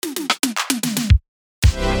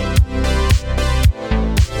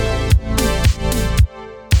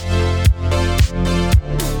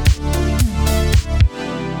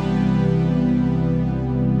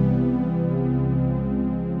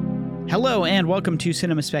and welcome to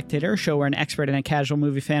Cinema Spectator, a show where an expert and a casual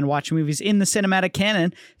movie fan watch movies in the cinematic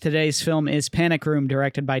canon. Today's film is Panic Room,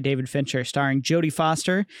 directed by David Fincher, starring Jodie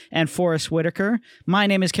Foster and Forest Whitaker. My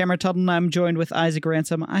name is Cameron Tuttle, and I'm joined with Isaac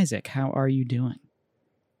Ransom. Isaac, how are you doing?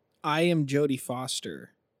 I am Jodie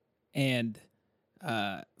Foster, and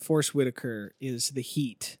Forest Whitaker is the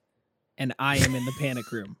heat, and I am in the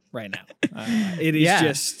panic room right now. It is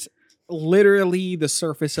just literally the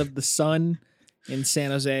surface of the sun in San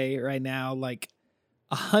Jose right now, like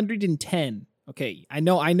 110. Okay, I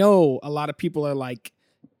know a lot of people are like,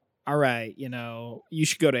 all right, you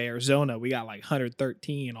should go to Arizona. We got like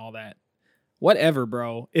 113, all that. Whatever,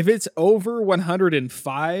 bro. If it's over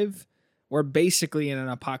 105, we're basically in an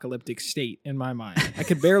apocalyptic state in my mind. I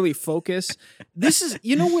could barely focus. This is,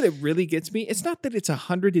 what it really gets me? It's not that it's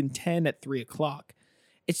 110 at 3 o'clock.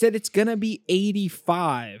 It's that it's going to be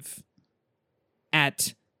 85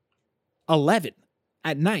 at 11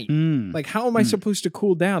 at night. Like, how am I supposed to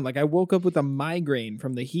cool down? Like, I woke up with a migraine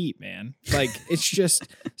from the heat, man. Like, it's just,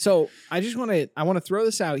 so I want to throw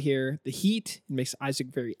this out here. The heat makes Isaac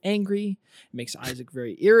very angry. It makes Isaac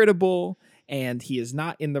very irritable. And he is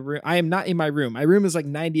not in the room. I am not in my room. My room is like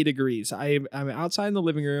 90 degrees. I'm outside in the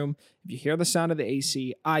living room. If you hear the sound of the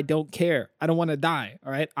AC, I don't care. I don't want to die.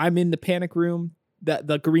 All right. I'm in the panic room.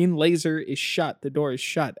 The green laser is shut. The door is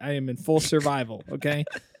shut. I am in full survival. Okay.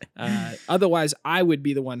 Otherwise, I would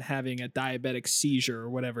be the one having a diabetic seizure or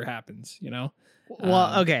whatever happens.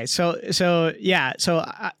 Well, okay. So yeah. So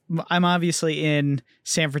I'm obviously in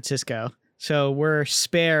San Francisco. So we're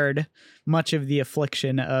spared much of the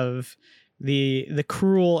affliction of the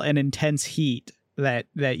cruel and intense heat that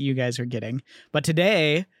you guys are getting. But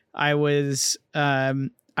today I was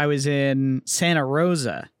in Santa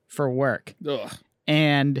Rosa for work. Ugh.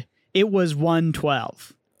 And it was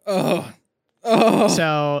 112. Oh.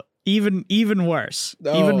 So even worse,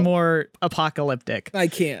 even more apocalyptic. I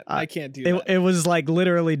can't do that. It was like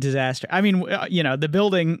literally disaster. I mean, the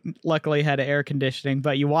building luckily had air conditioning,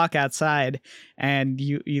 but you walk outside and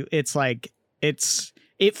it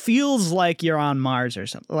feels like you're on Mars or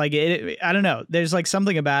something. Like I don't know. There's like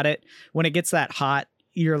something about it when it gets that hot.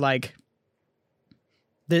 You're like,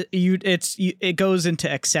 it goes into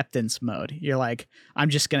acceptance mode. You're like, I'm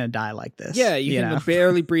just gonna die like this. Yeah, you can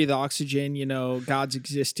barely breathe oxygen. God's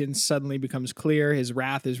existence suddenly becomes clear. His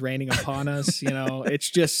wrath is raining upon us. It's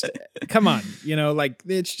just, come on. Like,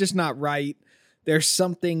 it's just not right. There's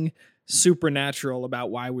something supernatural about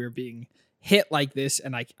why we're being hit like this,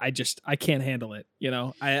 and I can't handle it.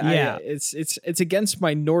 It's against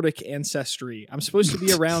my Nordic ancestry. I'm supposed to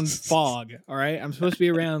be around fog. All right, I'm supposed to be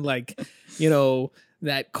around like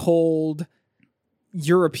that cold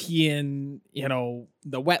European,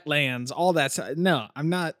 the wetlands, all that stuff. No, I'm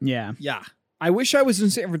not. Yeah. I wish I was in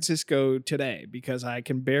San Francisco today because I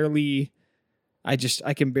can barely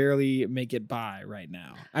make it by right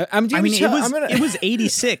now. It was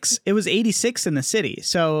 86. It was 86 in the city.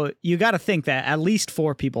 So you got to think that at least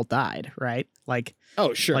 4 people died, right? Like,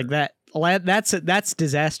 oh, sure. Like that. That's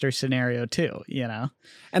disaster scenario too,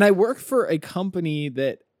 And I work for a company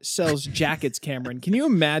that sells jackets, Cameron. Can you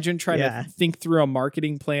imagine trying to think through a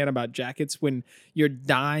marketing plan about jackets when you're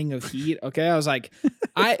dying of heat? Okay. I was like,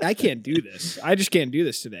 I can't do this. I just can't do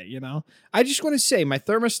this today. I just want to say my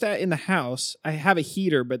thermostat in the house, I have a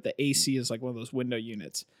heater, but the AC is like one of those window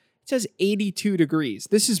units. It says 82 degrees.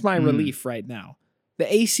 This is my relief right now.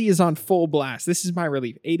 The AC is on full blast. This is my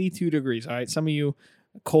relief. 82 degrees. All right. Some of you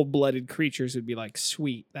cold-blooded creatures would be like,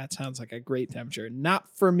 sweet. That sounds like a great temperature. Not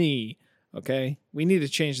for me. Okay, we need to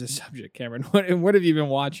change the subject, Cameron. What have you been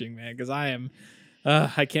watching, man? Because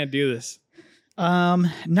I can't do this.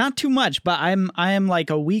 Not too much, but I am like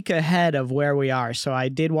a week ahead of where we are. So I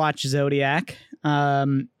did watch Zodiac,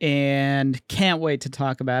 and can't wait to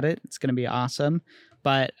talk about it. It's gonna be awesome.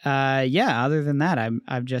 But other than that,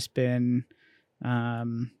 I've just been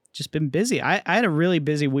busy. I had a really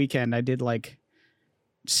busy weekend. I did like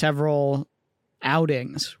several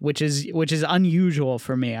outings, which is unusual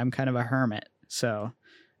for me. I'm kind of a hermit, so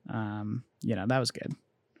that was good.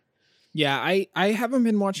 Yeah, I haven't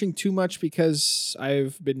been watching too much because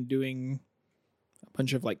I've been doing a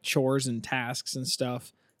bunch of like chores and tasks and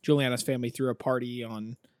stuff. Juliana's family threw a party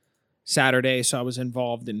on Saturday, so I was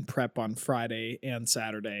involved in prep on Friday and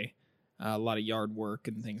Saturday. A lot of yard work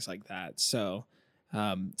and things like that. So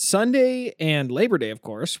Sunday and Labor Day, of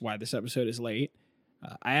course, why this episode is late.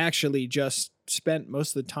 I actually just spent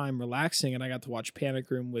most of the time relaxing, and I got to watch Panic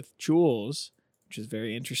Room with Jules, which is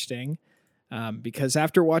very interesting. Because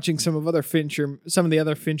after watching some of the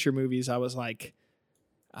other Fincher movies, I was like,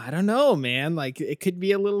 I don't know, man. Like it could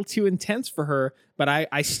be a little too intense for her, but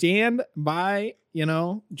I stand by,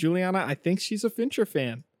 Juliana. I think she's a Fincher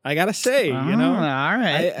fan. I gotta say, all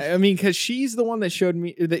right. I mean, because she's the one that showed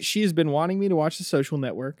me that she's been wanting me to watch The Social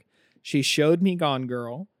Network. She showed me Gone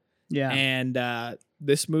Girl. Yeah. And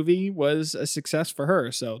this movie was a success for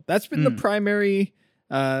her. So that's been the primary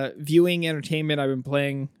viewing entertainment. I've been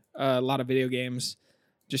playing a lot of video games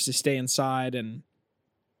just to stay inside. And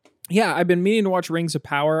yeah, I've been meaning to watch Rings of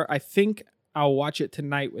Power. I think I'll watch it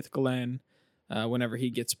tonight with Glenn whenever he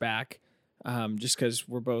gets back. Just because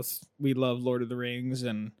we love Lord of the Rings,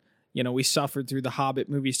 and we suffered through the Hobbit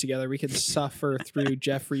movies together. We could suffer through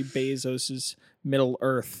Jeffrey Bezos's Middle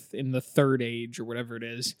Earth in the Third Age or whatever it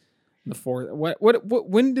is. The fourth. What?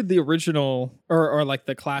 When did the original or like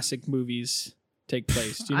the classic movies take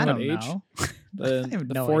place? Do you know what age? Know.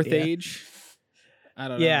 The Fourth Age. I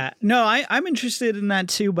don't know. Yeah, no, I'm interested in that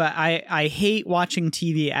too, but I hate watching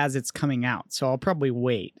TV as it's coming out, so I'll probably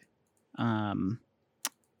wait.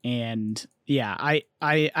 And yeah, I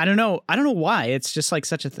don't know why. It's just like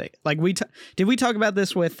such a thing. Like did we talk about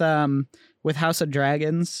this with House of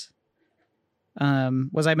Dragons?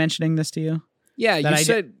 Was I mentioning this to you? Yeah,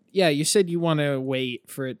 you said you want to wait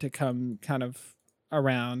for it to come kind of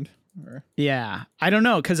around. Yeah, I don't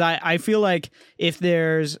know, because I feel like if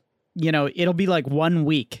there's, it'll be like 1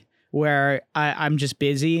 week where I'm just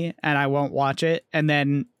busy and I won't watch it, and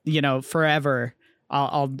then forever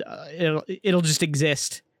it'll just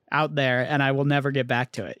exist out there and I will never get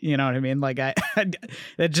back to it. You know what I mean? Like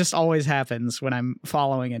that just always happens when I'm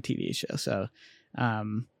following a TV show. So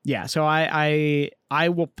yeah, so I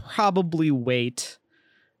will probably wait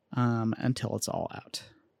until it's all out.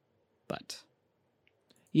 But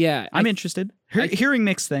yeah, I'm interested. Hearing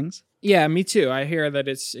mixed things. Yeah, me too. I hear that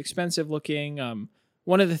it's expensive looking.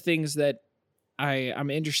 One of the things that I'm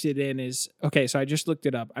interested in is, okay, so I just looked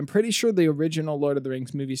it up. I'm pretty sure the original Lord of the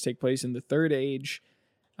Rings movies take place in the Third Age.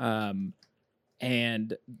 And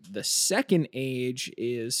the Second Age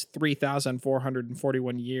is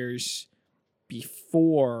 3,441 years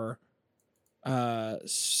before the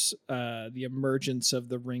emergence of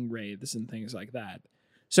the ring wraiths and things like that.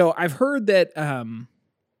 So I've heard that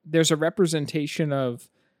there's a representation of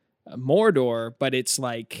Mordor, but it's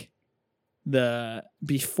like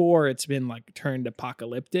before it's been like turned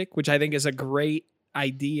apocalyptic, which I think is a great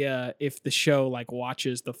idea if the show like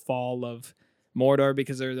watches the fall of Mordor,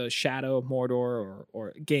 because there's a Shadow of Mordor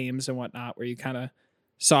or games and whatnot where you kind of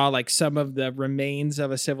saw like some of the remains of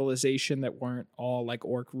a civilization that weren't all like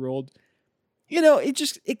orc ruled.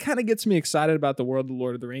 It kind of gets me excited about the world of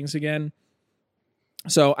Lord of the Rings again.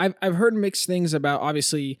 So I've heard mixed things about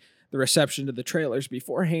obviously the reception to the trailers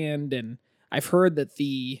beforehand, and I've heard that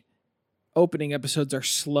the opening episodes are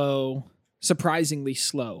slow, surprisingly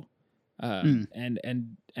slow, and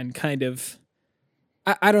kind of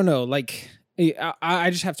I don't know, like.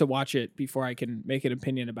 I just have to watch it before I can make an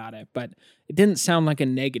opinion about it. But it didn't sound like a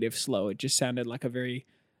negative slow. It just sounded like a very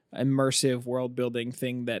immersive world building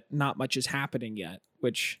thing that not much is happening yet,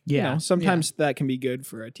 which, sometimes that can be good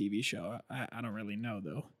for a TV show. I don't really know,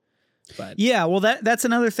 though. But yeah, well, that's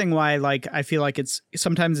another thing why like I feel like it's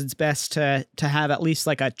best to have at least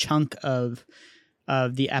like a chunk of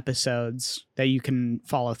the episodes that you can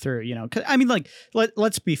follow through, 'Cause, I mean, like,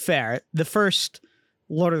 let's be fair. The first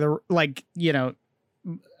Lord of the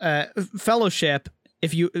Fellowship,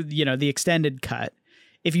 if the extended cut,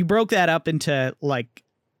 if you broke that up into like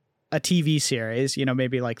a TV series,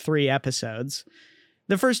 maybe like 3 episodes,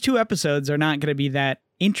 the first 2 episodes are not going to be that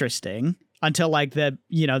interesting until like the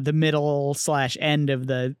middle / end of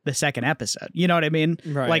the second episode. You know what I mean?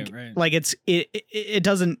 Right. Like it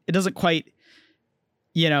doesn't quite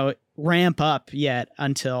ramp up yet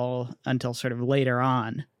until sort of later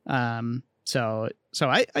on. So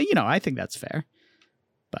I think that's fair.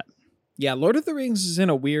 But yeah, Lord of the Rings is in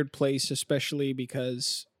a weird place, especially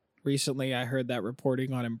because recently I heard that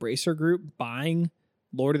reporting on Embracer Group buying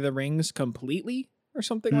Lord of the Rings completely or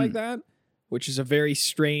something like that, which is a very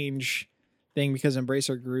strange thing because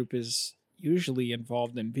Embracer Group is usually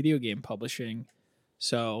involved in video game publishing.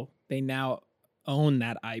 So they now own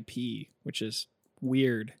that IP, which is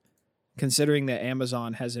weird considering that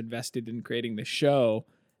Amazon has invested in creating the show.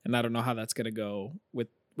 And I don't know how that's going to go with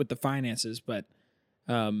the finances, but,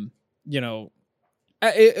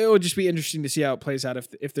 it will just be interesting to see how it plays out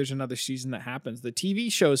if there's another season that happens. The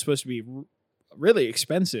TV show is supposed to be really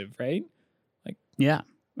expensive, right? Like, yeah.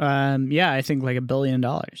 I think like $1 billion.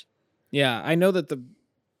 Yeah, I know that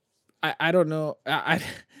I don't know.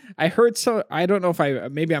 I heard so. I don't know if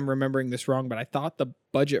maybe I'm remembering this wrong, but I thought the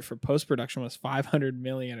budget for post production was 500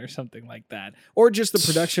 million or something like that, or just the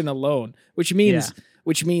production alone, which means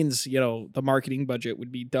the marketing budget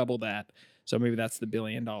would be double that. So maybe that's the $1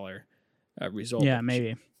 billion result. Yeah,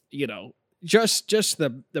 maybe. Just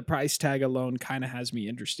the price tag alone kind of has me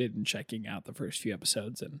interested in checking out the first few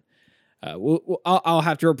episodes, and I'll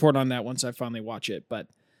have to report on that once I finally watch it. But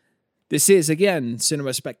this is, again,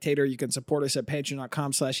 Cinema Spectator. You can support us at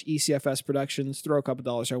patreon.com/ECFS Productions. Throw a couple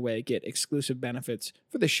dollars our way. Get exclusive benefits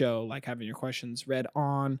for the show, like having your questions read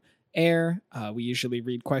on air. We usually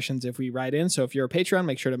read questions if we write in. So if you're a Patreon,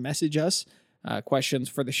 make sure to message us questions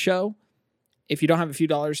for the show. If you don't have a few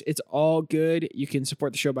dollars, it's all good. You can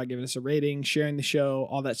support the show by giving us a rating, sharing the show.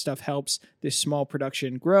 All that stuff helps this small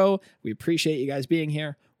production grow. We appreciate you guys being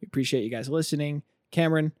here. We appreciate you guys listening.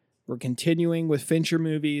 Cameron, we're continuing with Fincher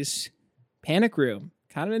movies. Panic Room,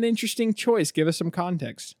 kind of an interesting choice. Give us some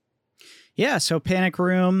context. Yeah, so Panic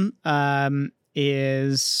Room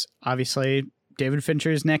is obviously David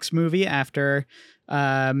Fincher's next movie after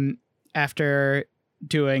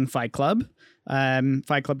doing Fight Club.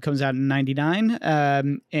 Fight Club comes out in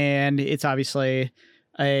 1999, and it's obviously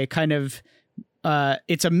a kind of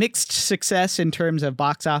it's a mixed success in terms of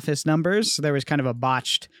box office numbers. There was kind of a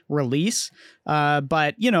botched release,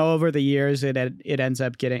 but over the years it ends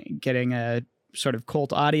up getting a sort of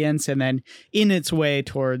cult audience, and then in its way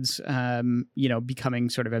towards becoming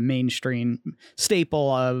sort of a mainstream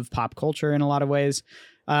staple of pop culture in a lot of ways.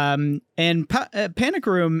 And Panic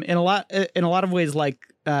Room in a lot of ways, like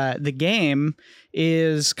the game,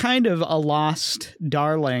 is kind of a lost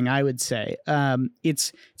darling, I would say.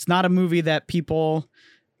 It's not a movie that people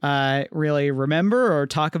really remember or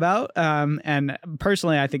talk about, and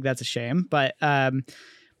personally I think that's a shame, but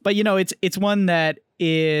it's one that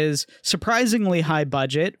is surprisingly high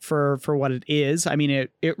budget for what it is. I mean,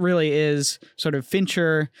 it really is sort of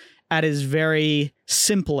Fincher at his very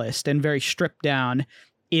simplest and very stripped down.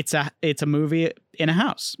 It's a movie in a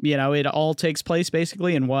house. It all takes place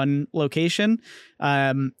basically in one location.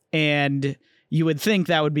 And you would think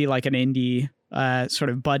that would be like an indie sort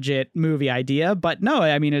of budget movie idea, but no,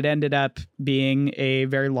 I mean, it ended up being a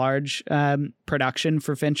very large production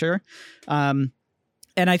for Fincher.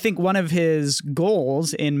 And I think one of his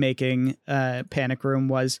goals in making Panic Room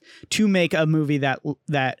was to make a movie that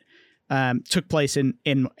took place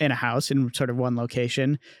in a house in sort of one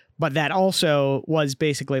location, but that also was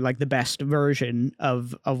basically like the best version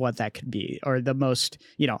of what that could be, or the most,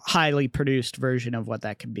 highly produced version of what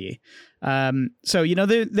that could be. So,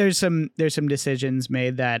 there's some decisions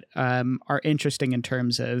made that are interesting in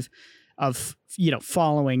terms of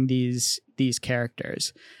following these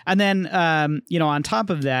characters. And then, on top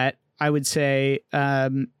of that, I would say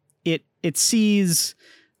it sees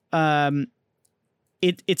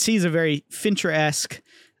it sees a very Fincher-esque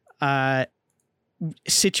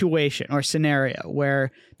situation or scenario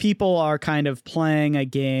where people are kind of playing a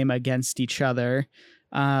game against each other,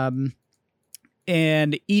 and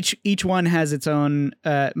each one has its own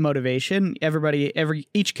motivation.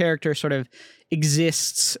 Each character sort of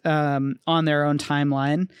exists on their own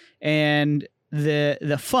timeline, and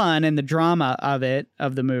the fun and the drama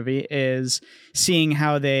of the movie is seeing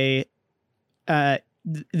how they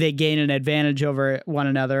gain an advantage over one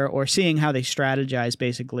another, or seeing how they strategize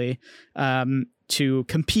basically to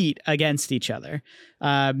compete against each other.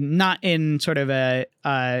 Not in sort of a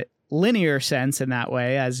linear sense in that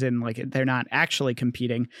way, as in like they're not actually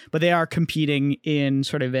competing, but they are competing in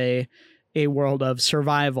sort of a world of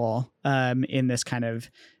survival in this kind of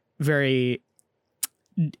very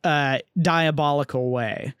diabolical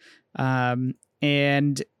way. And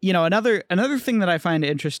another thing that I find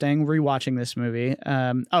interesting rewatching this movie,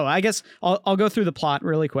 I guess I'll go through the plot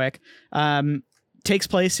really quick. Takes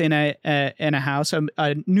place in a house.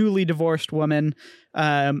 A newly divorced woman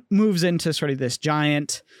moves into sort of this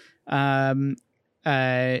giant New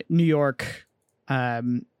York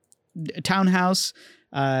townhouse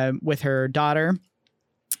with her daughter.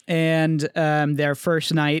 And their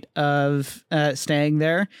first night of staying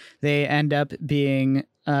there, they end up being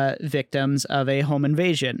victims of a home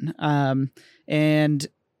invasion. And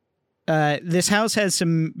this house has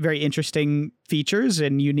some very interesting features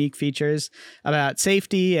and unique features about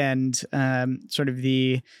safety and sort of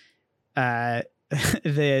the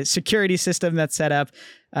security system that's set up,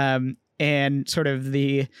 and sort of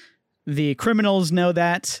the criminals know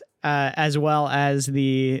that, as well as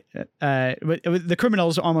the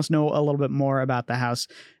criminals almost know a little bit more about the house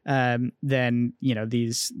than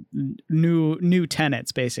these new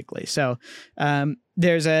tenants, basically. So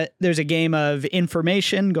there's a game of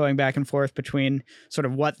information going back and forth between sort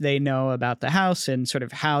of what they know about the house and sort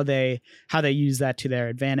of how they use that to their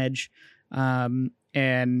advantage. And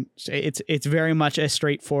it's very much a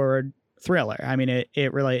straightforward thriller. I mean,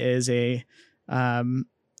 it really is you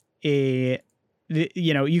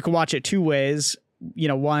can watch it two ways.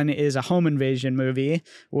 One is a home invasion movie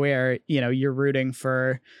where, you're rooting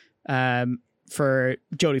for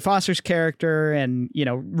Jodie Foster's character and,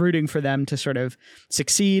 rooting for them to sort of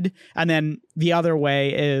succeed. And then the other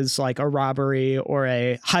way is like a robbery or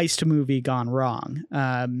a heist movie gone wrong.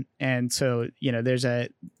 And so,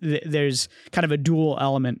 there's kind of a dual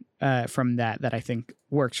element from that I think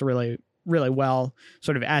works really, really well,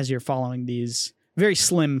 sort of as you're following these very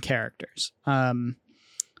slim characters.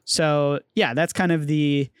 So yeah, that's kind of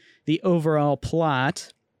the overall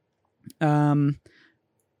plot.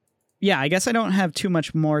 Yeah, I guess I don't have too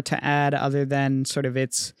much more to add other than sort of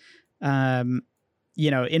it's, in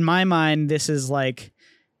my mind, this is like,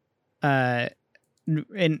 in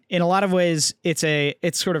a lot of ways,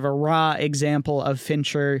 it's sort of a raw example of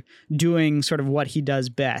Fincher doing sort of what he does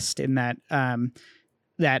best in that,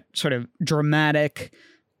 that sort of dramatic,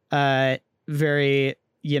 very,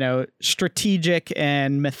 strategic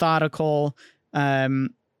and methodical,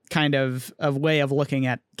 kind of way of looking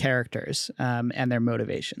at characters and their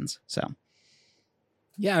motivations. So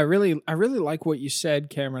yeah, I really like what you said,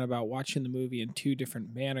 Cameron, about watching the movie in two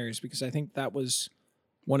different manners, because I think that was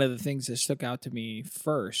one of the things that stuck out to me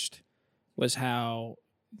first, was how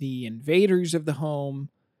the invaders of the home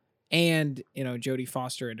and, Jodie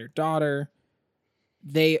Foster and her daughter,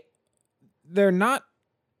 they're not,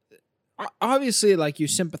 obviously, like, you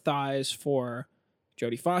sympathize for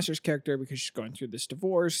Jodie Foster's character because she's going through this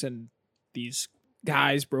divorce and these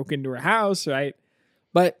guys broke into her house, right?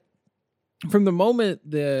 But from the moment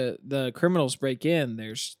the criminals break in,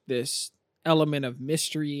 there's this element of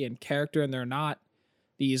mystery and character, and they're not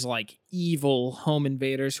these like evil home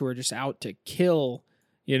invaders who are just out to kill,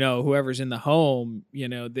 whoever's in the home.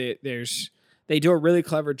 They do a really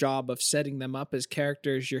clever job of setting them up as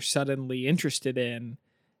characters you're suddenly interested in,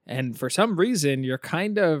 and for some reason you're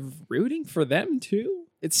kind of rooting for them too.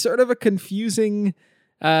 It's sort of a confusing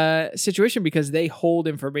situation because they hold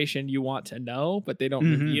information you want to know, but they don't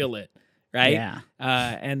reveal it, right? Yeah.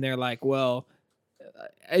 And they're like, well,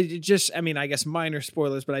 I guess minor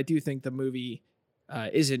spoilers, but I do think the movie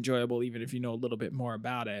is enjoyable even if you know a little bit more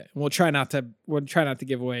about it. We'll try not to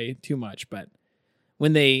give away too much, but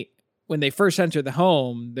when they first enter the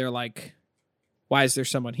home, they're like, why is there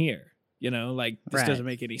someone here? This doesn't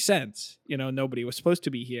make any sense. Nobody was supposed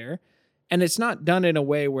to be here. And it's not done in a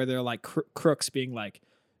way where they're like crooks being like,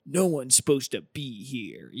 no one's supposed to be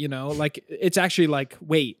here. It's actually like,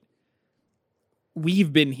 wait,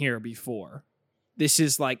 we've been here before. This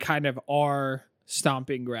is like kind of our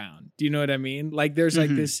stomping ground. Do you know what I mean? Like there's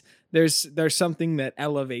like this, there's something that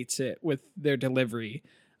elevates it with their delivery.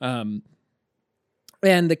 And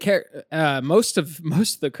most of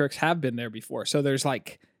the crooks have been there before. So there's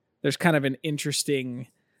kind of an interesting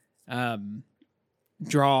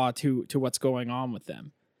draw to what's going on with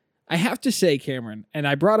them. I have to say, Cameron, and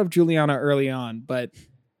I brought up Juliana early on, but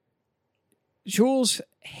Jules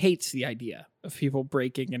hates the idea of people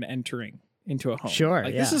breaking and entering into a home. Sure,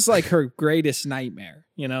 This is like her greatest nightmare,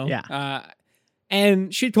 Yeah.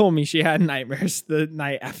 And she told me she had nightmares the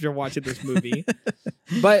night after watching this movie.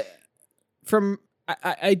 But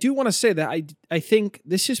I do want to say that I think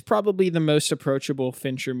this is probably the most approachable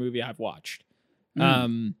Fincher movie I've watched.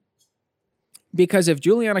 Because if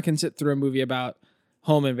Juliana can sit through a movie about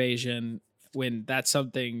home invasion when that's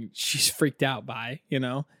something she's freaked out by,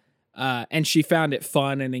 and she found it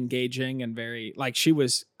fun and engaging and very, like, she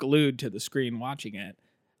was glued to the screen watching it.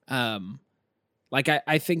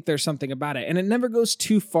 I think there's something about it. And it never goes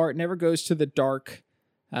too far. It never goes to the dark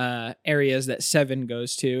areas that Seven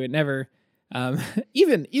goes to. It never...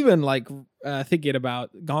 even like thinking about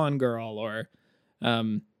Gone Girl or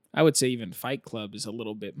I would say even Fight Club is a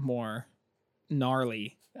little bit more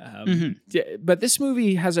gnarly. But this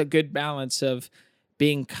movie has a good balance of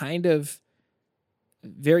being kind of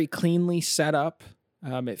very cleanly set up.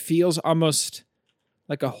 It feels almost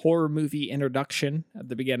like a horror movie introduction at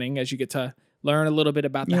the beginning as you get to learn a little bit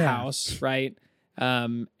about the house, right?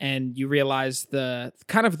 And you realize the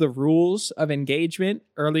kind of the rules of engagement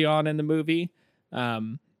early on in the movie,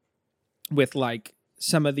 with like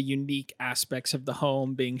some of the unique aspects of the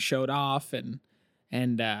home being showed off, and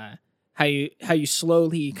how you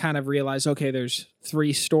slowly kind of realize, okay, there's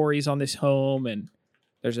 3 stories on this home, and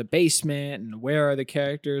there's a basement, and where are the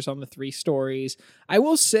characters on the 3 stories? I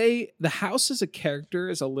will say the house as a character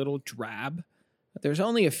is a little drab. There's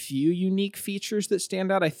only a few unique features that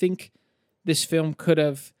stand out. I think this film could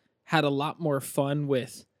have had a lot more fun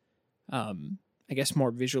with, I guess,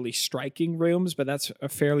 more visually striking rooms, but that's a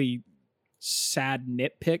fairly sad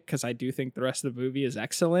nitpick because I do think the rest of the movie is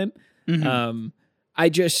excellent.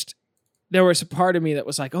 There was a part of me that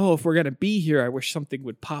was like, oh, if we're going to be here, I wish something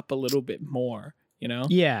would pop a little bit more, you know?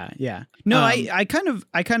 Yeah. No, I kind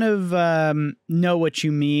of know what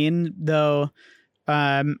you mean, though.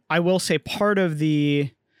 I will say part of the,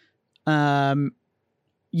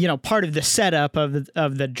 part of the setup of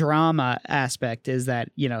the drama aspect is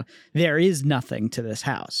that, there is nothing to this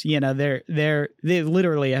house. They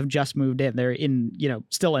literally have just moved in. They're in,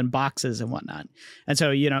 still in boxes and whatnot. And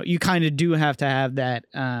so, you kind of do have to have that,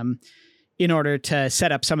 in order to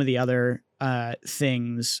set up some of the other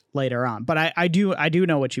things later on. But I do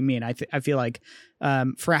know what you mean. I feel like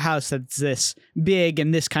for a house that's this big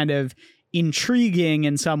and this kind of intriguing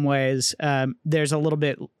in some ways, there's a little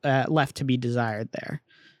bit left to be desired there.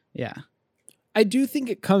 Yeah. I do think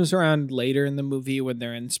it comes around later in the movie when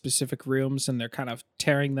they're in specific rooms and they're kind of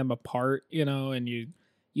tearing them apart, and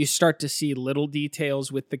you start to see little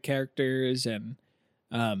details with the characters, and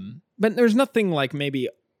but there's nothing like maybe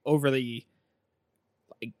overly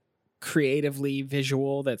like creatively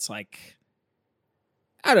visual that's like,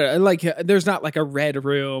 I don't know, like there's not like a red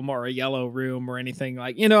room or a yellow room or anything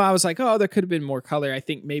like, I was like, oh, there could have been more color. I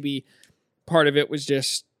think maybe part of it was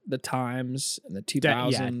just the times and the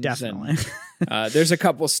 2000s. Yeah, definitely. And, there's a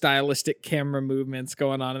couple stylistic camera movements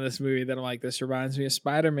going on in this movie that I'm like, this reminds me of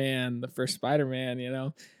Spider-Man, the first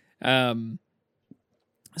Spider-Man,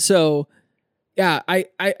 So yeah,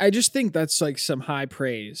 I just think that's like some high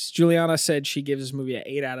praise. Juliana said she gives this movie an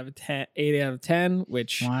 8 out of 10,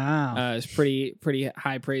 which wow, is pretty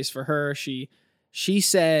high praise for her. She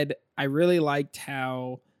said, I really liked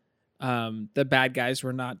how the bad guys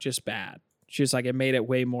were not just bad. She was like, it made it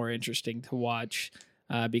way more interesting to watch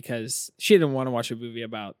because she didn't want to watch a movie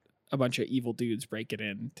about a bunch of evil dudes breaking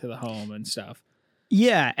into the home and stuff.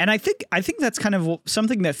 Yeah, and I think that's kind of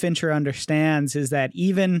something that Fincher understands, is that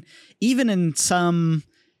even in some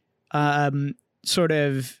sort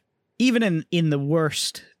of, even in the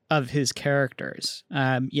worst of his characters,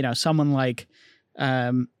 someone like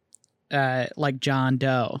John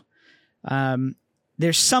Doe,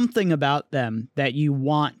 there's something about them that you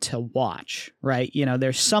want to watch, right?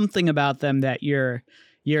 There's something about them that you're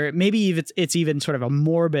maybe it's even sort of a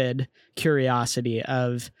morbid curiosity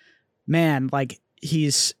of, man, like,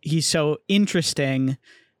 he's so interesting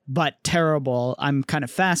but terrible. I'm kind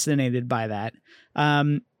of fascinated by that.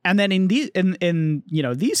 And then in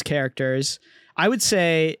these characters, I would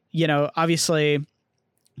say, obviously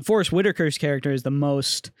Forrest Whitaker's character is the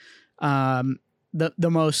most the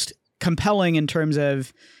most compelling in terms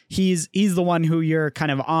of he's the one who you're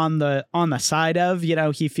kind of on the side of.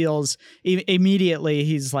 He feels immediately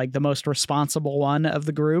he's like the most responsible one of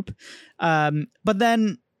the group. But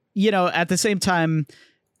then, at the same time,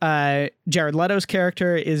 Jared Leto's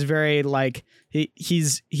character is very like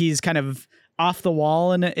he's kind of off the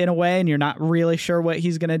wall in a way, and you're not really sure what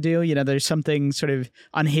he's gonna do. There's something sort of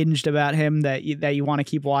unhinged about him that you want to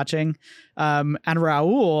keep watching. And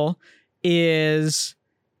Raoul is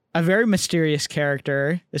a very mysterious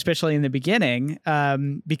character, especially in the beginning,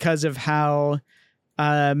 because of how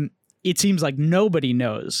it seems like nobody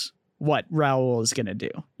knows what Raoul is going to do.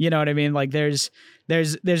 You know what I mean? Like there's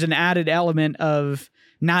an added element of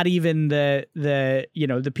not even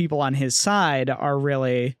the people on his side are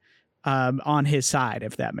really on his side,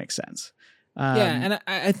 if that makes sense. And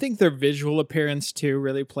I think their visual appearance too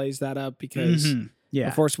really plays that up, because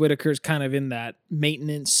Forrest Whitaker's kind of in that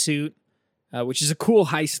maintenance suit, which is a cool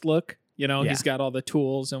heist look. He's got all the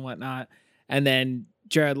tools and whatnot. And then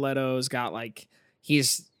Jared Leto's got like,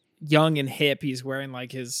 he's young and hip. He's wearing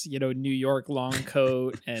like his, New York long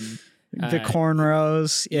coat and the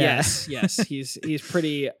cornrows. Yeah. Yes. He's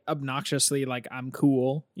pretty obnoxiously like, I'm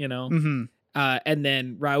cool, And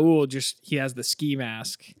then Raoul he has the ski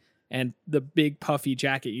mask and the big puffy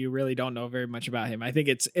jacket. You really don't know very much about him. I think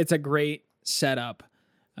it's a great setup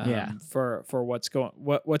for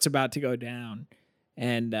what's about to go down.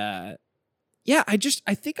 And I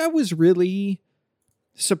think I was really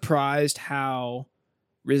surprised how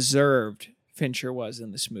reserved Fincher was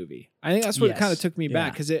in this movie. I think that's what kind of took me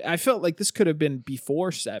back, because I felt like this could have been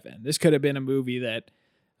before Seven. This could have been a movie that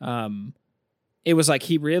it was like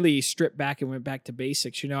he really stripped back and went back to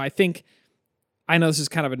basics. I think I know this is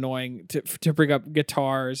kind of annoying to bring up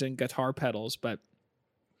guitars and guitar pedals, but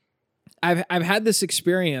I've had this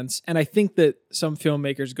experience, and I think that some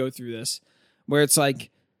filmmakers go through this, where it's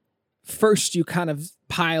like, first you kind of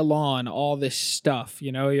pile on all this stuff,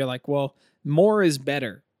 you know, you're like, well, more is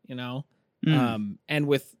better, you know? And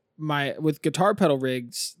with guitar pedal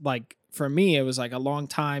rigs, like for me, it was like a long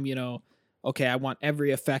time, you know, okay, I want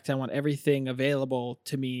every effect, I want everything available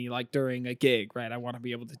to me, like during a gig, right? I want to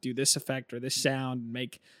be able to do this effect or this sound and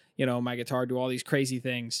make, you know, my guitar do all these crazy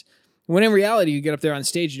things. When in reality, you get up there on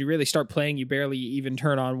stage and you really start playing, you barely even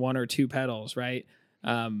turn on one or two pedals, right?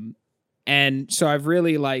 And so I've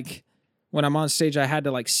really, like, when I'm on stage, I had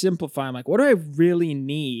to like simplify. I'm like, what do I really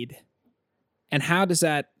need? And how does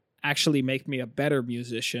that actually make me a better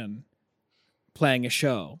musician playing a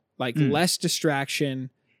show? Like less distraction,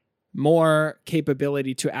 more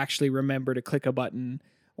capability to actually remember to click a button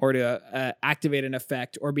or to activate an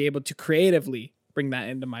effect or be able to creatively bring that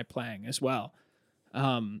into my playing as well.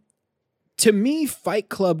 To me, Fight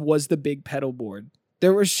Club was the big pedal board.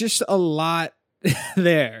 There was just a lot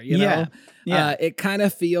there, you know? Yeah. It kind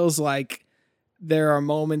of feels like there are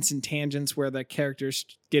moments and tangents where the characters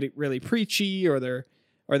get it really preachy, or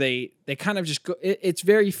they kind of just go. It's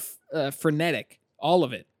very frenetic, all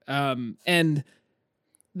of it. And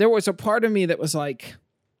there was a part of me that was like,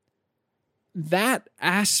 that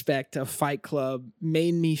aspect of Fight Club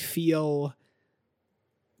made me feel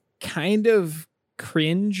kind of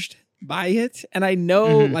cringed by it. And I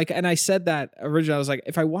know, like, and I said that originally, I was like,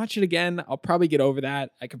 if I watch it again, I'll probably get over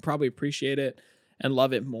that. I can probably appreciate it and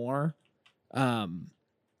love it more.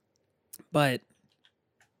 But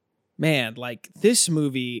man, like this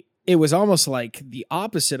movie, it was almost like the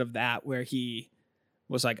opposite of that, where he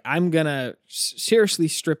was like, I'm gonna seriously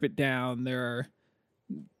strip it down. They're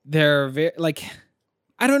very, like,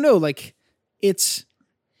 I don't know, like it's,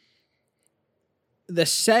 the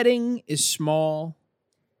setting is small.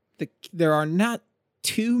 There are not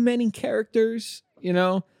too many characters, you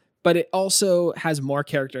know, but it also has more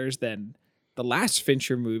characters than the last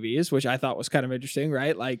Fincher movies, which I thought was kind of interesting,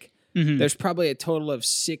 right? Like, there's probably a total of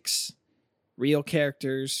 6 real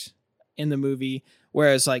characters in the movie,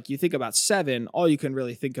 whereas, like, you think about 7, all you can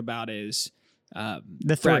really think about is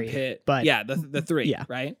the 3, Brad Pitt, but yeah, the 3,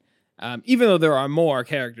 right? Even though there are more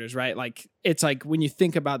characters, right? Like, it's like when you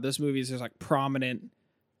think about those movies, there's like prominent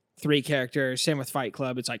 3 characters. Same with Fight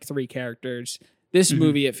Club, it's like 3 characters. This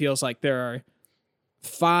movie, it feels like there are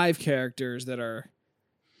 5 characters that are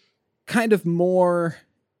kind of more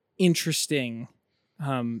interesting.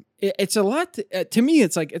 It's a lot to me.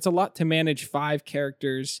 It's like, it's a lot to manage 5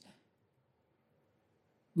 characters,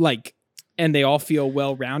 like, and they all feel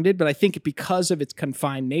well-rounded. But I think because of its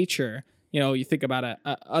confined nature, you know, you think about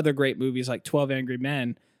other great movies like 12 Angry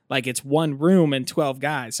Men, like it's one room and 12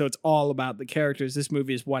 guys. So it's all about the characters. This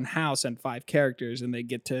movie is one house and 5 characters, and they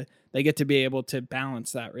get to be able to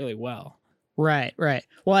balance that really well. Right.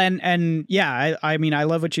 Well, and yeah, I mean, I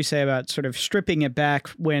love what you say about sort of stripping it back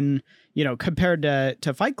when, you know, compared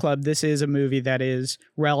to Fight Club, this is a movie that is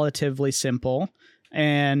relatively simple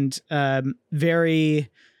and very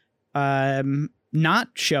not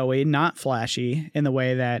showy, not flashy in the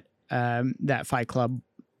way that that Fight Club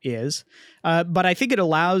is. But I think it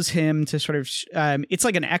allows him to sort of, it's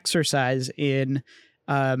like an exercise in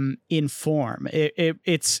form.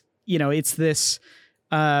 It's, you know, it's this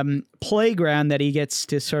playground that he gets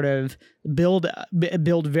to sort of build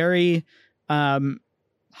very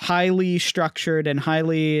highly structured and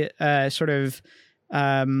highly sort of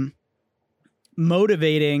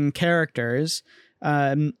motivating characters,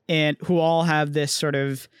 and who all have this sort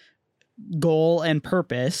of goal and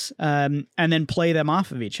purpose, and then play them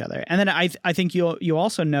off of each other. And then I think you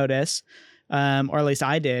also notice, or at least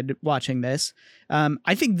I did watching this,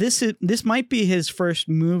 I think this might be his first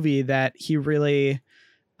movie that he really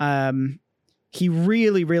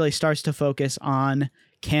starts to focus on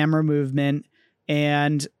camera movement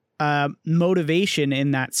and motivation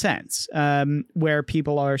in that sense, where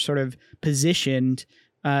people are sort of positioned,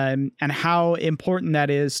 and how important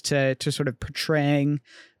that is to sort of portraying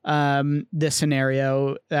the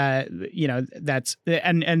scenario, you know, that's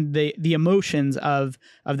and the emotions of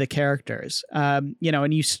the characters, you know,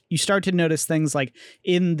 and you start to notice things like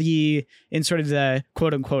in sort of the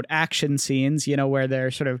quote unquote action scenes, you know, where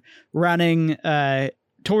they're sort of running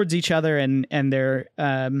towards each other, and they're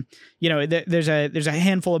you know, there's a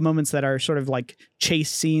handful of moments that are sort of like chase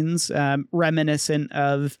scenes, reminiscent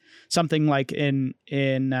of something like in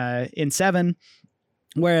 7.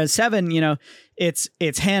 Whereas Seven, it's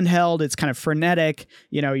handheld, it's kind of frenetic.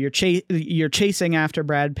 You're chasing after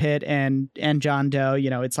Brad Pitt and John Doe.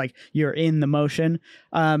 It's like you're in the motion.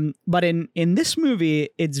 But in this movie,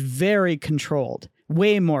 it's very controlled,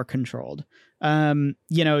 way more controlled.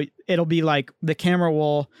 It'll be like the camera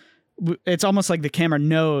will. It's almost like the camera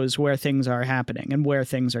knows where things are happening and where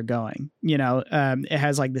things are going. It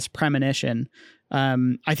has like this premonition.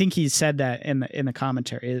 I think he said that in the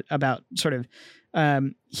commentary about sort of.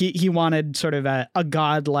 He wanted sort of a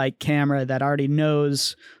godlike camera that already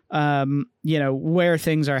knows, where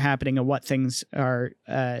things are happening and what things are,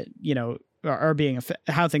 are being,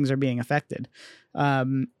 how things are being affected.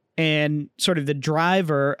 And sort of the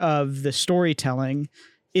driver of the storytelling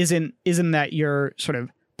isn't that you're sort of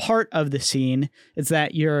part of the scene. It's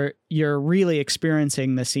that you're really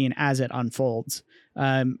experiencing the scene as it unfolds,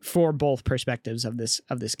 for both perspectives of this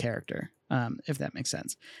character. If that makes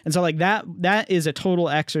sense. And so like that is a total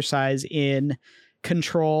exercise in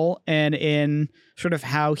control and in sort of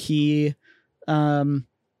how he operates.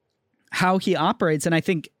 And I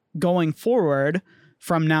think going forward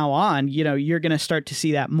from now on, you're going to start to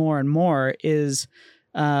see that more and more is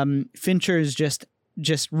Fincher's just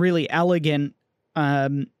really elegant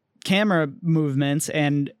camera movements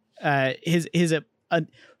and his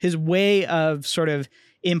way of sort of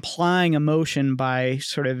implying emotion by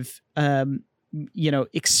sort of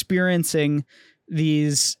experiencing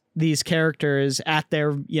these characters at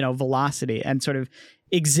their velocity and sort of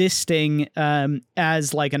existing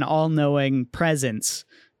as like an all-knowing presence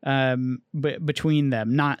between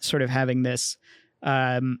them, not sort of having this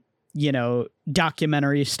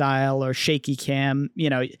documentary style or shaky cam.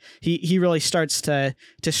 He really starts to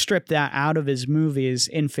strip that out of his movies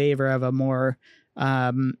in favor of a more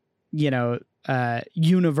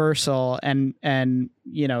universal and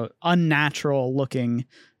unnatural looking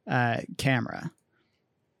camera.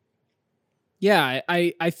 Yeah,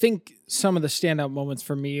 I think some of the standout moments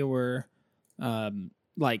for me were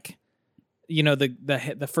like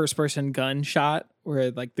the first person gun shot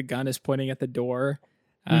where like the gun is pointing at the door.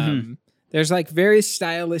 There's like very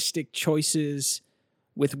stylistic choices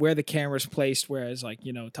with where the camera's placed, whereas like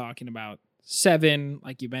talking about Seven,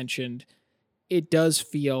 like you mentioned, it does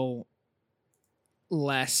feel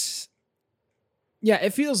less. Yeah,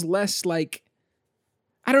 it feels less like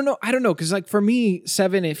I don't know, because like for me,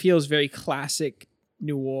 Seven, it feels very classic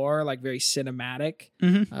noir, like very cinematic.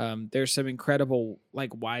 There's some incredible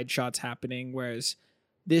like wide shots happening, whereas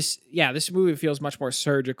this movie feels much more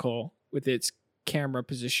surgical with its camera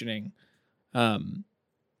positioning. I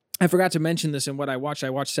forgot to mention this in what I watched.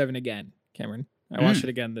 I watched Seven again, Cameron. I watched it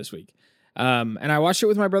again this week. And I watched it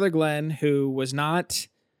with my brother Glenn, who was not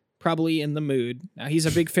probably in the mood. Now, he's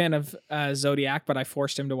a big fan of Zodiac, but I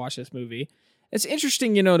forced him to watch this movie. It's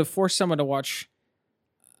interesting, to force someone to watch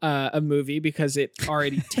a movie because it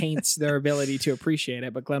already taints their ability to appreciate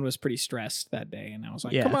it. But Glenn was pretty stressed that day, and I was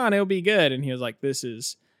like, come on, it'll be good. And he was like, this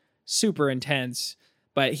is super intense.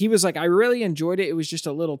 But he was like, I really enjoyed it. It was just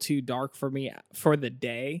a little too dark for me for the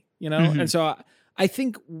day, And so I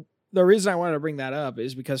think the reason I wanted to bring that up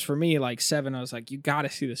is because for me, like Seven, I was like, you got to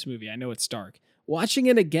see this movie. I know it's dark. Watching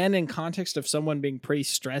it again in context of someone being pretty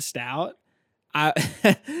stressed out,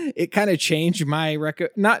 it kind of changed my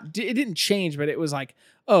record. It didn't change, but it was like,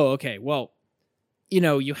 oh, okay, well,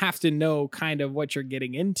 you have to know kind of what you're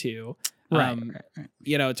getting into, right.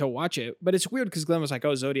 To watch it. But it's weird because Glenn was like,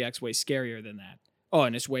 oh, Zodiac's way scarier than that. Oh,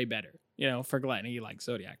 and it's way better, for Glenn. He likes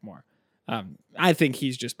Zodiac more. I think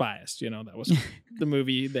he's just biased. That was the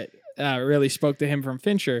movie that really spoke to him from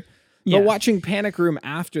Fincher. But watching Panic Room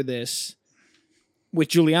after this with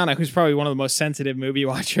Juliana, who's probably one of the most sensitive movie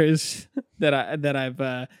watchers that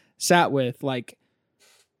I've sat with, like,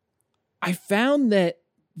 I found that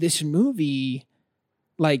this movie,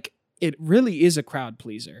 like, it really is a crowd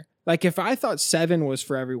pleaser. Like, if I thought Seven was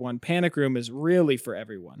for everyone, Panic Room is really for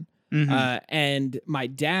everyone. And my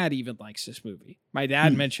dad even likes this movie. My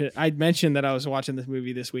dad I'd mentioned that I was watching this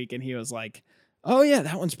movie this week, and he was like, oh yeah,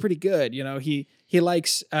 that one's pretty good. He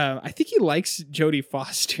likes, I think he likes Jodie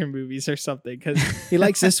Foster movies or something, because he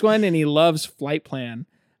likes this one and he loves Flight Plan.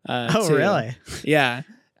 Too. Really? Yeah.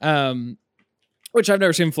 Which I've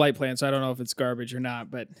never seen Flight Plan, so I don't know if it's garbage or not,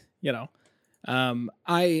 but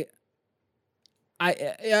I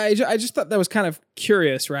just thought that was kind of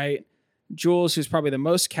curious, right? Jules, who's probably the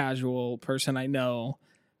most casual person I know,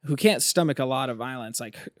 who can't stomach a lot of violence,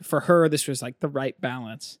 like for her, this was like the right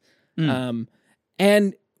balance.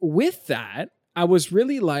 And with that, I was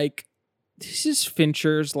really like, this is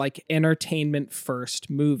Fincher's like entertainment first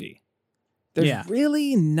movie. There's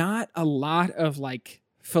really not a lot of like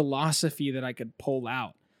philosophy that I could pull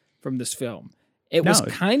out from this film. It was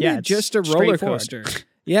kind of just a roller coaster.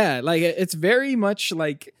 Yeah, like it's very much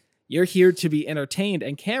like you're here to be entertained.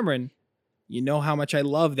 And Cameron, you know how much I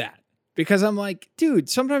love that. Because I'm like, dude,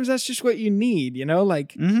 sometimes that's just what you need, you know?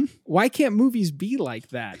 Like, why can't movies be like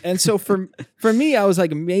that? And so for me, I was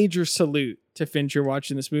like, a major salute to Fincher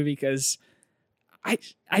watching this movie because I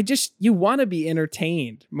just, you want to be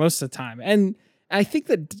entertained most of the time. And I think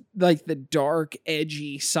that like the dark,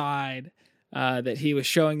 edgy side that he was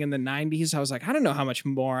showing in the 90s, I was like, I don't know how much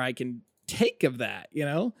more I can take of that, you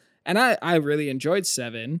know? And I really enjoyed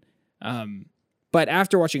Seven. But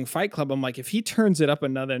after watching Fight Club, I'm like, if he turns it up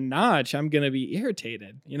another notch, I'm going to be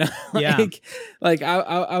irritated, you know? like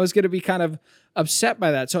I was going to be kind of upset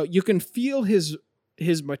by that. So you can feel his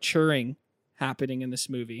maturing happening in this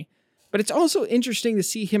movie. But it's also interesting to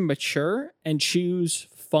see him mature and choose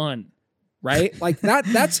fun, right? Like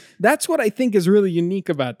that's what I think is really unique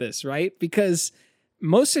about this, right? Because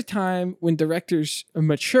most of the time when directors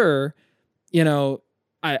mature, you know,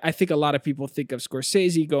 I think a lot of people think of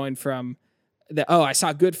Scorsese going from I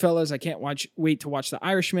saw Goodfellas. I can't wait to watch The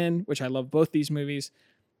Irishman, which I love both these movies.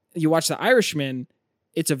 You watch The Irishman,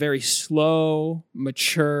 it's a very slow,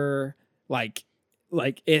 mature, like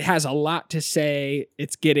it has a lot to say.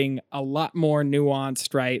 It's getting a lot more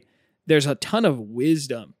nuanced, right? There's a ton of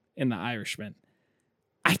wisdom in The Irishman.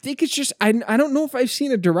 I think it's just, I don't know if I've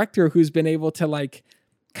seen a director who's been able to like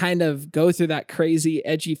kind of go through that crazy,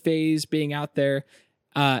 edgy phase being out there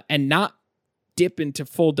and not dip into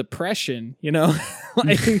full depression, you know,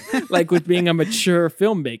 like with being a mature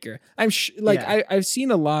filmmaker. I've seen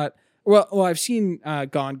a lot. Well, I've seen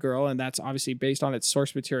Gone Girl, and that's obviously based on its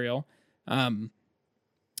source material. And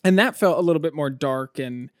that felt a little bit more dark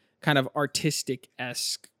and kind of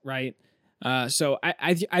artistic-esque, right? So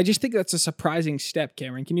I just think that's a surprising step,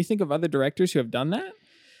 Cameron. Can you think of other directors who have done that?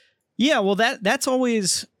 Yeah, well, that's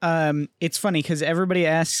always it's funny because everybody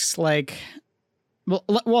asks like,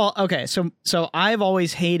 well, okay. So I've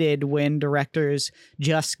always hated when directors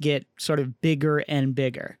just get sort of bigger and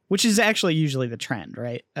bigger, which is actually usually the trend,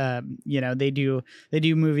 right? You know, they do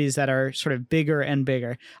movies that are sort of bigger and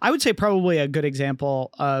bigger. I would say probably a good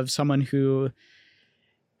example of someone who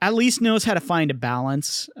at least knows how to find a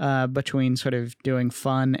balance between sort of doing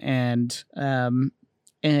fun and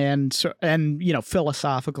you know,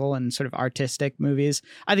 philosophical and sort of artistic movies.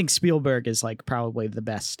 I think Spielberg is like probably the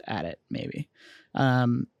best at it, maybe.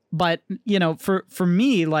 But you know, for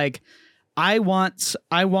me, like I want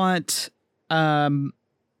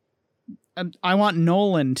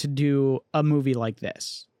Nolan to do a movie like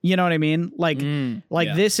this. You know what I mean?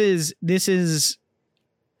 This is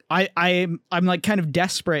I'm like kind of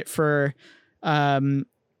desperate for like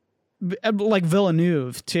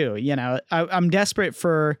Villeneuve too. You know, I'm desperate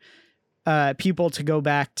for people to go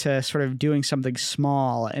back to sort of doing something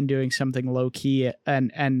small and doing something low key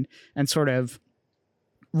and sort of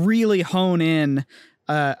really hone in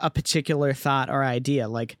a particular thought or idea.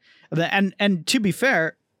 Like and to be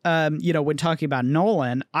fair, you know, when talking about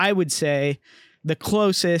Nolan, I would say the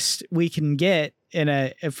closest we can get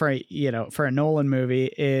for a Nolan movie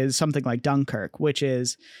is something like Dunkirk, which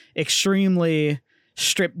is extremely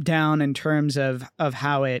stripped down in terms of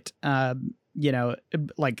how it you know,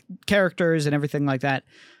 like characters and everything like that.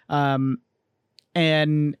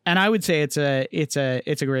 And I would say it's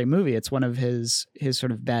a great movie. It's one of his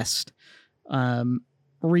sort of best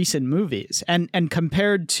recent movies. And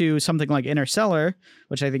compared to something like Interstellar,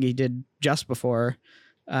 which I think he did just before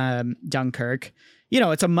Dunkirk, you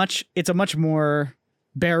know, it's a much more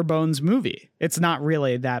bare bones movie. It's not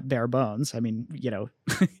really that bare bones. I mean, you know,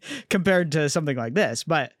 compared to something like this,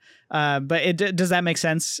 but does that make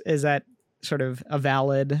sense? Is that sort of a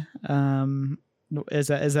valid is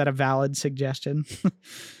that a valid suggestion?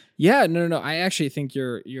 Yeah, no. I actually think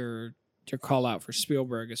your call out for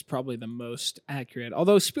Spielberg is probably the most accurate.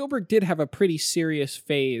 Although Spielberg did have a pretty serious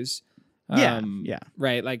phase. Yeah.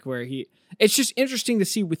 Right, like where it's just interesting to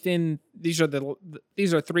see within these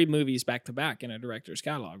are 3 movies back to back in a director's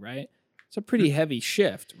catalog, right? It's a pretty heavy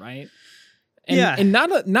shift, right? And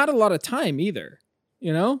not a lot of time either.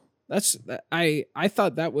 You know? I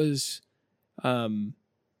thought that was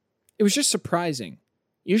it was just surprising.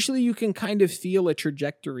 Usually you can kind of feel a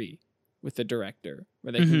trajectory with the director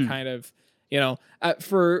where they can kind of, you know,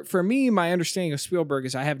 for me, my understanding of Spielberg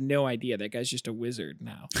is I have no idea. That guy's just a wizard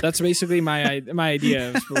now. That's basically my idea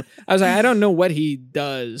of Spielberg. I was like, I don't know what he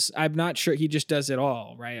does. I'm not sure. He just does it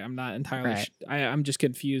all, right? I'm not entirely I'm just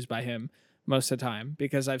confused by him most of the time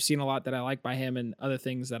because I've seen a lot that I like by him and other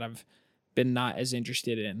things that I've been not as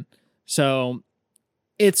interested in. So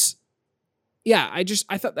it's, yeah,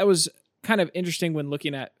 I thought that was kind of interesting when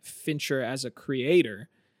looking at Fincher as a creator.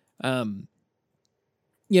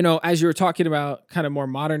 you know, as you were talking about kind of more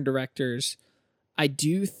modern directors, I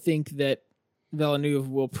do think that Villeneuve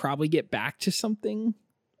will probably get back to something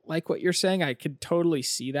like what you're saying. I could totally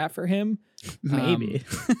see that for him. Maybe.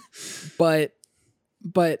 But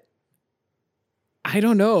I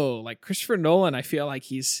don't know. Like Christopher Nolan, I feel like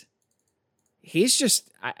he's just,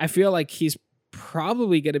 I feel like he's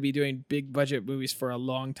probably going to be doing big budget movies for a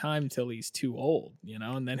long time till he's too old, you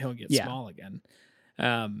know, and then he'll get small again.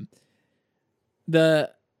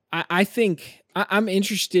 I think I'm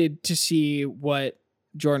interested to see what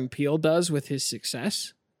Jordan Peele does with his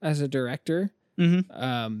success as a director.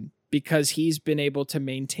 Because he's been able to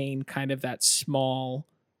maintain kind of that small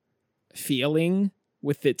feeling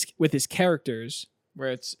with his characters,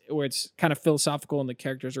 where it's kind of philosophical and the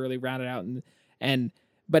characters are really rounded out,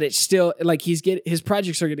 but it's still like his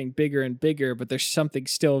projects are getting bigger and bigger, but there's something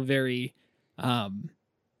still very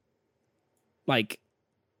like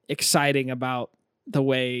exciting about the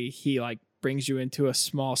way he like brings you into a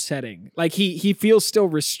small setting. Like he feels still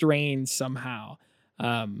restrained somehow.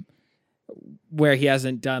 Where he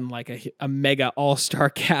hasn't done like a mega all-star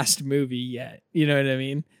cast movie yet. You know what I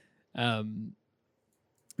mean?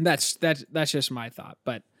 That's just my thought,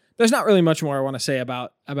 but there's not really much more I want to say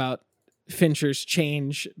about Fincher's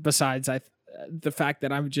change besides the fact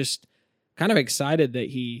that I'm just kind of excited that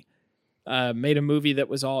he made a movie that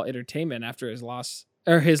was all entertainment after his last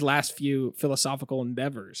few philosophical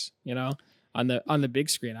endeavors, you know? On the big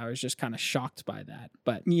screen, I was just kind of shocked by that.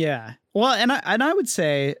 But yeah, well, and I would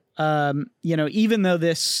say, you know, even though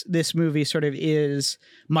this movie sort of is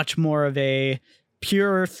much more of a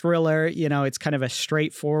pure thriller, you know, it's kind of a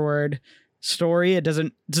straightforward story. It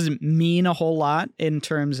doesn't mean a whole lot in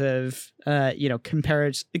terms of, you know,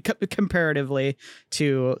 comparatively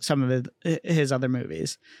to some of his other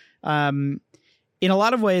movies. In a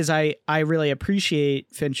lot of ways, I really appreciate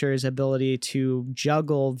Fincher's ability to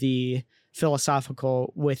juggle the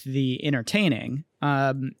philosophical with the entertaining,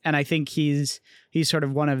 and I think he's sort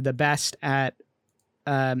of one of the best at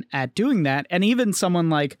doing that. And even someone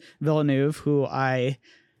like Villeneuve, who I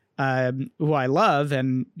love,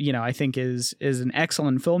 and you know, I think is an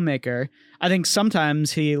excellent filmmaker. I think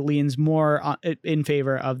sometimes he leans more in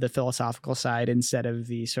favor of the philosophical side instead of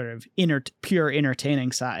the sort of pure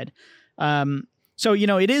entertaining side. So you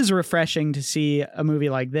know, it is refreshing to see a movie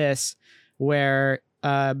like this where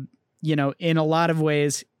you know, in a lot of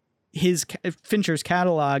ways, Fincher's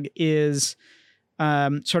catalog is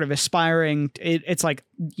sort of aspiring. It's like,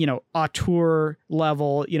 you know, auteur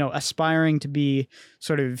level, you know, aspiring to be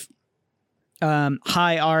sort of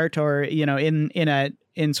high art, or you know,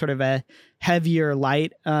 in sort of a heavier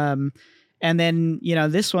light. And then you know,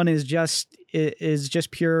 this one is just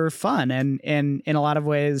pure fun, and in a lot of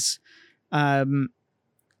ways,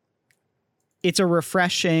 it's a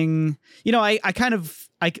refreshing, you know,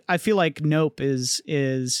 I feel like Nope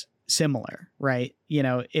is similar, right? You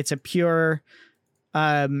know, it's a pure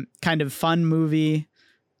kind of fun movie.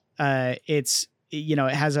 It's, you know,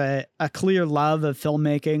 it has a clear love of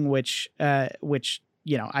filmmaking, which,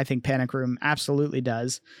 you know, I think Panic Room absolutely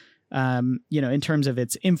does, you know, in terms of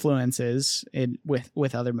its influences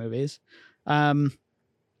with other movies. And,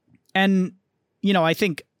 you know, I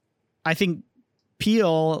think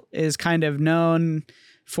Peele is kind of known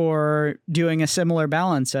for doing a similar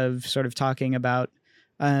balance of sort of talking about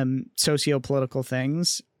socio-political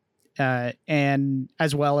things, and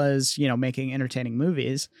as well as, you know, making entertaining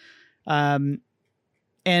movies. And,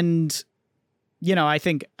 you know, I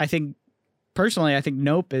think personally, I think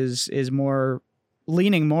Nope is more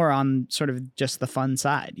leaning more on sort of just the fun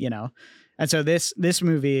side, you know? And so this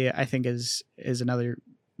movie, I think is another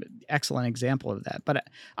excellent example of that. But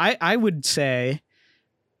I would say,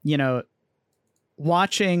 you know,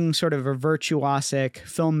 watching sort of a virtuosic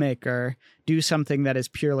filmmaker do something that is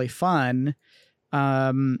purely fun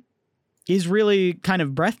is really kind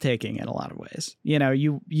of breathtaking in a lot of ways. You know,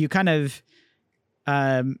 you kind of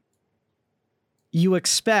you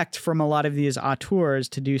expect from a lot of these auteurs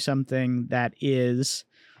to do something that is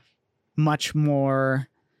much more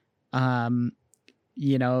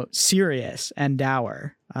you know, serious and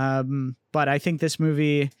dour. But I think this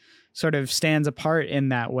movie sort of stands apart in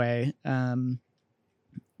that way,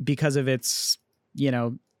 because of its, you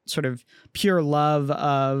know, sort of pure love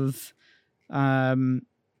of, you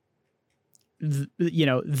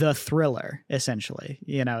know, the thriller, essentially.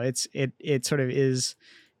 You know, it sort of is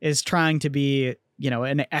trying to be, you know,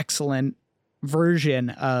 an excellent version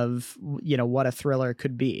of, you know, what a thriller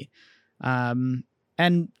could be. And,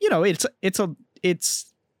 you know, it's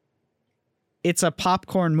a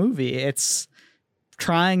popcorn movie. It's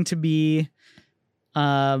trying to be,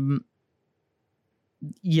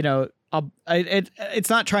 you know, it's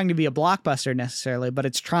not trying to be a blockbuster necessarily, but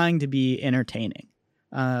it's trying to be entertaining.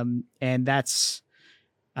 And that's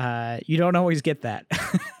you don't always get that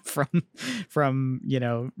from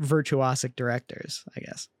virtuosic directors, I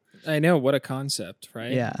guess. I know, what a concept,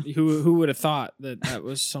 right? Yeah. Who would have thought that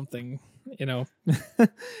was something,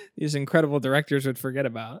 these incredible directors would forget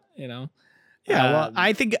about, Yeah, well,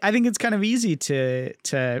 I think it's kind of easy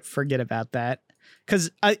to forget about that,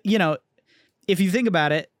 because if you think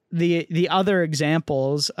about it, the other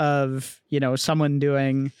examples of someone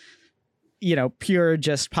doing pure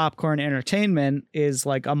just popcorn entertainment is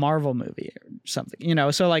like a Marvel movie or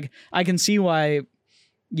something, so like I can see why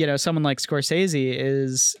someone like Scorsese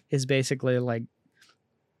is basically like,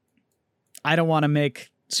 I don't want to make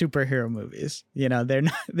superhero movies, they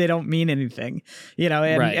don't mean anything,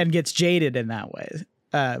 and gets jaded in that way.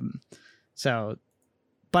 So,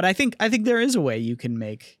 but I think there is a way you can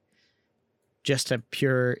make just a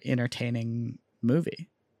pure entertaining movie.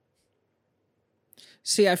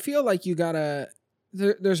 See, I feel like you gotta,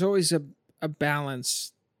 there's always a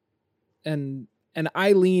balance, and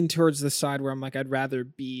I lean towards the side where I'm like, I'd rather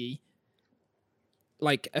be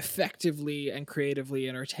like effectively and creatively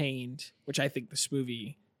entertained, which I think this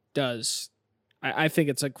movie does. I think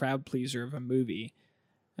it's a crowd pleaser of a movie.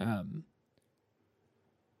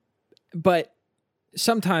 But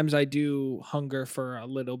sometimes I do hunger for a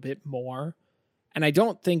little bit more. And I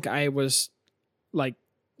don't think I was like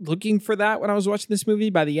looking for that when I was watching this movie.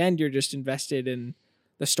 By the end, you're just invested in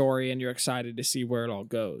the story and you're excited to see where it all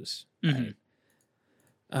goes. Mm-hmm.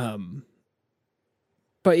 Right?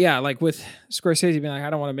 But yeah, like with Scorsese being like, I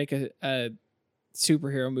don't want to make a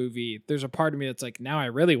superhero movie. There's a part of me that's like, now I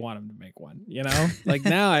really want him to make one, like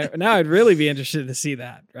now I'd really be interested to see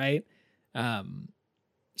that. Right.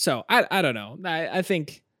 So I don't know. I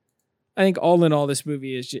think all in all, this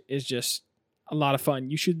movie is just a lot of fun.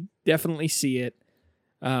 You should definitely see it.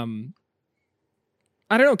 I don't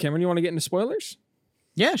know, Cameron, you want to get into spoilers?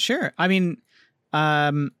 Yeah, sure. I mean,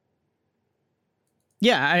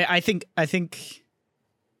 yeah, I think,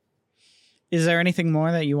 is there anything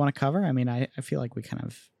more that you want to cover? I mean, I feel like we kind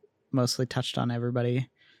of mostly touched on everybody,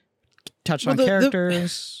 on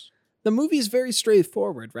characters. The movie is very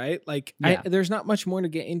straightforward, right? Like, yeah. There's not much more to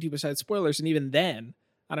get into besides spoilers. And even then,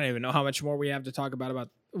 I don't even know how much more we have to talk about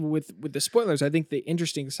with the spoilers. I think the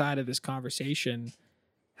interesting side of this conversation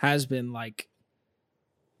has been like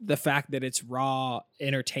the fact that it's raw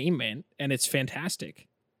entertainment and it's fantastic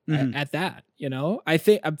at that, I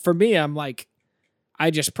think for me, I'm like,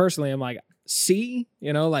 I just personally am like, see,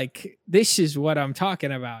 like this is what I'm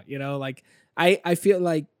talking about, like I feel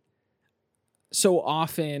like so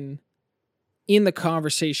often in the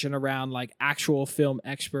conversation around like actual film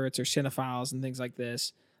experts or cinephiles and things like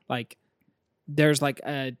this, like there's like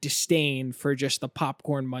a disdain for just the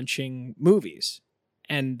popcorn munching movies.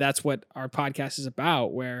 And that's what our podcast is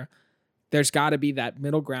about, where there's got to be that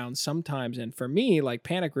middle ground sometimes. And for me, like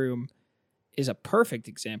Panic Room is a perfect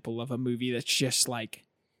example of a movie that's just like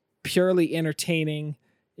purely entertaining.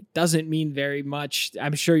 It doesn't mean very much.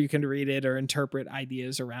 I'm sure you can read it or interpret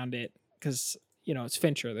ideas around it because, it's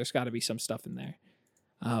Fincher. There's got to be some stuff in there.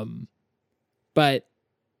 But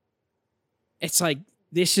it's like,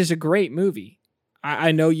 this is a great movie.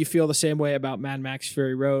 I know you feel the same way about Mad Max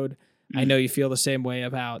Fury Road. I know you feel the same way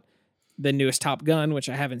about the newest Top Gun, which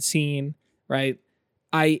I haven't seen, right?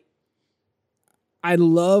 I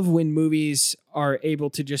love when movies are able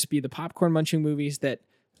to just be the popcorn munching movies that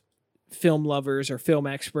film lovers or film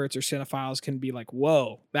experts or cinephiles can be like,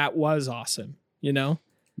 whoa, that was awesome,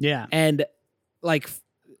 Yeah. And like,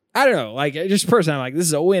 I don't know, like just personally, I'm like, this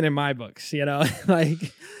is a win in my books,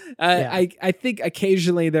 like I think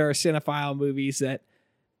occasionally there are cinephile movies that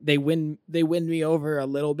they win me over a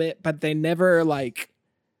little bit, but they never make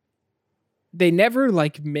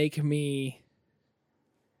me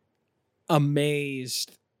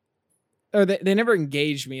amazed, or they never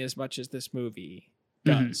engage me as much as this movie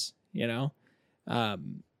does, and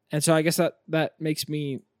so I guess that makes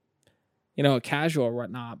me, a casual or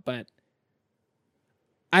whatnot, but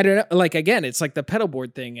I don't know, like, again, it's like the pedal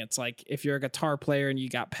board thing. It's like if you're a guitar player and you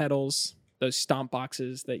got pedals, those stomp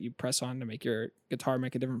boxes that you press on to make your guitar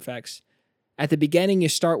make a different effects. At the beginning, you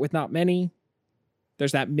start with not many.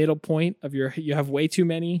 There's that middle point of you have way too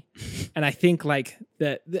many. And I think like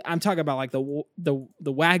I'm talking about like the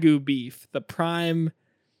Wagyu beef, the prime,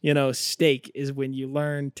 steak is when you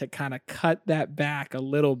learn to kind of cut that back a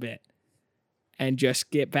little bit and just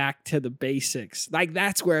get back to the basics. Like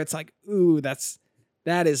that's where it's like, ooh,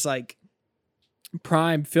 that is like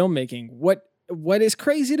prime filmmaking. What is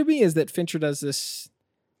crazy to me is that Fincher does this,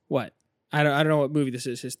 I don't know what movie this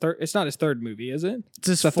is. His third. It's not his third movie, is it? It's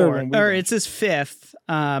his the fourth, third one or it's his fifth.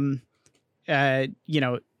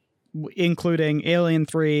 Including Alien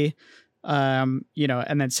 3, and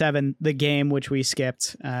then 7, The Game, which we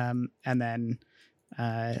skipped, and then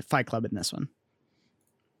Fight Club in this one.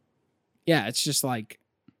 Yeah, it's just like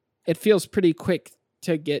it feels pretty quick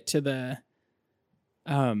to get to the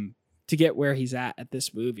to get where he's at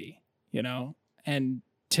this movie, and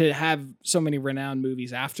to have so many renowned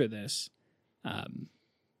movies after this. I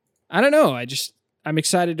don't know. I'm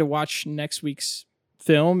excited to watch next week's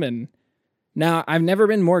film, and now I've never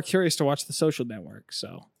been more curious to watch The Social Network.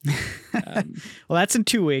 So, well, that's in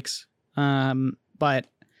 2 weeks. But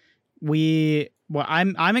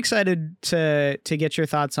I'm excited to get your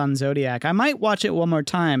thoughts on Zodiac. I might watch it one more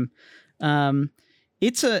time. I'll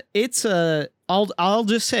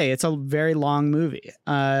just say it's a very long movie,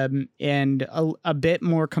 and a bit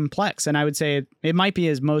more complex. And I would say it might be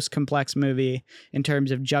his most complex movie in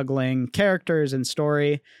terms of juggling characters and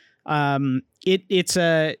story. It's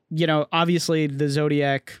obviously the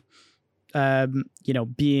Zodiac,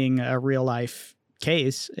 being a real life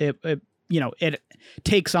case, it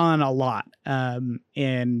takes on a lot.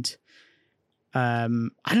 And I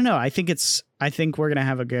don't know. I think we're going to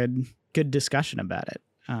have a good discussion about it,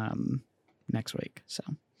 next week. So,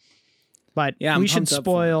 but yeah, we should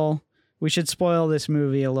spoil this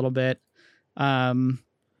movie a little bit.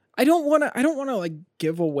 I don't want to like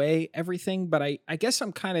give away everything, but I guess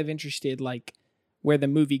I'm kind of interested, like, where the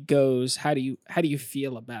movie goes. How do you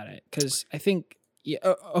feel about it? Because I think,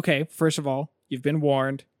 okay, first of all, you've been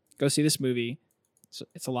warned. Go see this movie.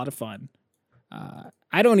 It's a lot of fun.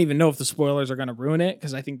 I don't even know if the spoilers are going to ruin it,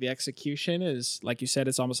 because I think the execution is, like you said,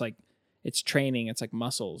 it's almost like it's training. It's like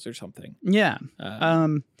muscles or something. Yeah.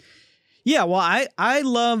 Yeah. Well, I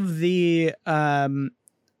love the.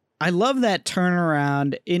 I love that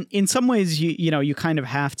turnaround. In some ways, you kind of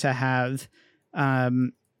have to have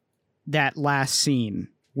that last scene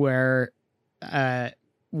where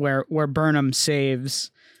Burnham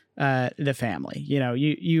saves the family.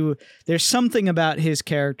 There's something about his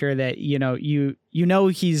character that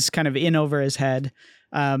he's kind of in over his head.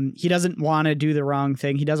 He doesn't want to do the wrong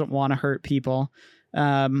thing. He doesn't want to hurt people.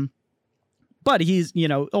 But he's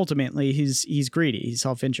ultimately he's greedy. He's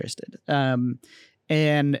self-interested.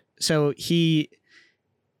 And so he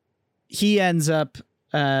ends up,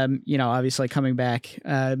 obviously coming back,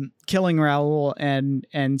 killing Raoul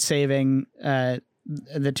and saving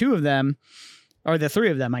the two of them, or the three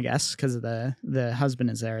of them, I guess, because the husband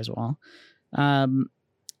is there as well. I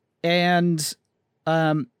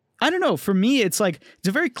don't know. For me, it's a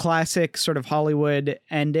very classic sort of Hollywood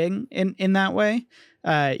ending in that way.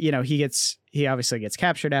 He obviously gets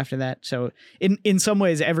captured after that. So in some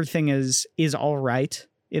ways, everything is all right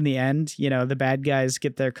in the end. The bad guys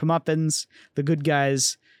get their comeuppance. The good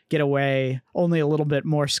guys get away, only a little bit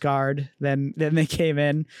more scarred than they came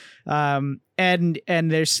in. And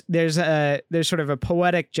there's sort of a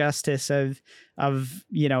poetic justice of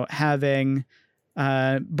having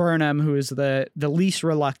Burnham, who is the least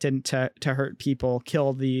reluctant to hurt people,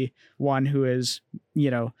 kill the one who is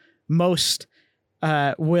most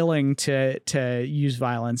willing to use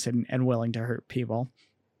violence and willing to hurt people.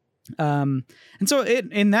 And so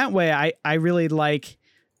in that way, I really like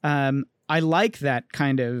that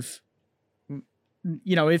kind of,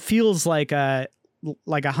 it feels like a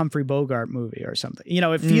Humphrey Bogart movie or something.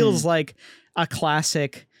 It feels like a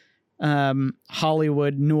classic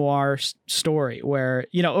Hollywood noir story where,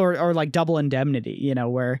 or like Double Indemnity,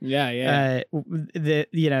 where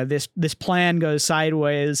this plan goes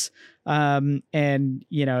sideways, and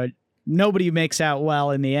nobody makes out well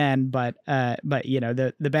in the end, but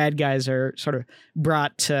the bad guys are sort of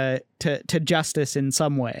brought to justice in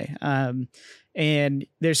some way, and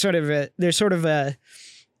there's sort of a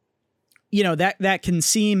that can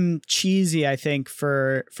seem cheesy, I think,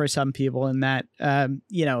 for some people, in that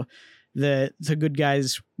the good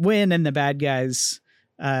guys win and the bad guys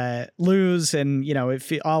lose, and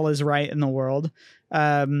all is right in the world.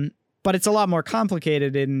 But it's a lot more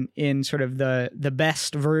complicated in sort of the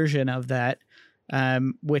best version of that,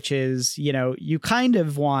 which is, you kind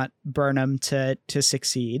of want Burnham to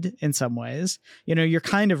succeed in some ways. You're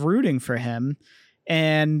kind of rooting for him,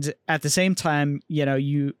 and at the same time,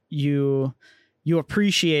 you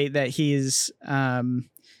appreciate that he's,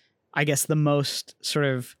 I guess, the most sort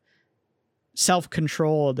of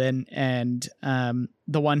self-controlled and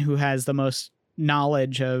the one who has the most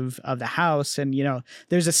knowledge of the house, and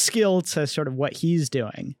there's a skill to sort of what he's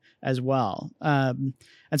doing as well, and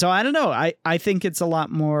so I don't know, I think it's a lot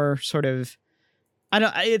more sort of,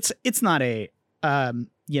 it's not a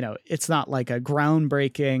it's not like a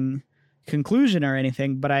groundbreaking conclusion or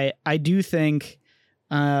anything, but I do think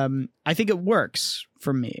I think it works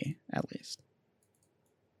for me, at least.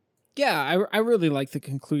 Yeah, I really like the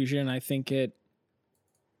conclusion. I think it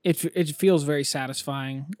feels very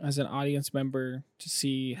satisfying as an audience member to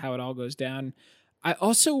see how it all goes down. I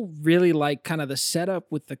also really like kind of the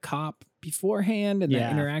setup with the cop beforehand and the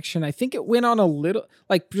interaction. I think it went on a little,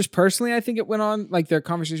 like, just personally, I think it went on, like, their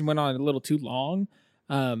conversation went on a little too long.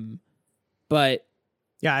 But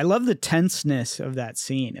yeah, I love the tenseness of that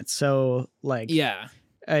scene. It's so, like,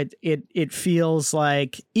 it feels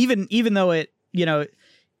like even though it, you know,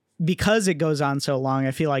 because it goes on so long,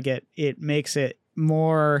 I feel like it makes it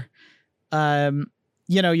more,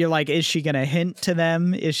 you know, you're like, is she going to hint to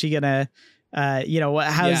them? Is she going to, you know,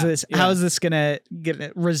 how is this going to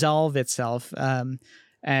resolve itself?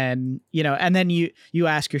 And, you know, and then you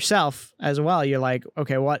ask yourself as well, you're like,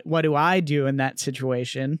 okay, what do I do in that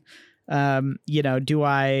situation? You know, do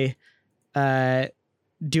I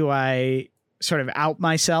sort of out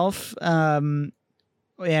myself, and,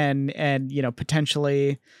 you know,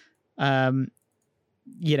 potentially,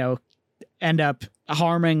 you know, end up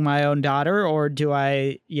harming my own daughter, or do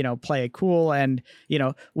I, you know, play it cool and, you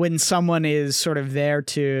know, when someone is sort of there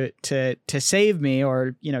to save me,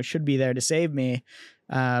 or, you know, should be there to save me,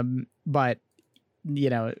 but, you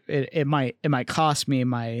know, it might cost me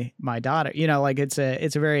my daughter, you know, like it's a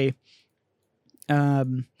very,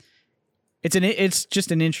 it's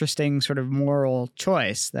just an interesting sort of moral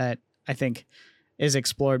choice that I think is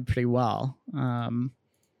explored pretty well.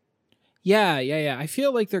 Yeah. I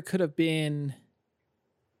feel like there could have been,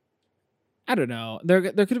 I don't know, there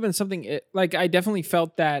could have been something, like, I definitely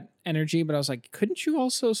felt that energy, but I was like, couldn't you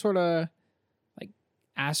also sort of, like,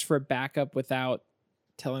 ask for backup without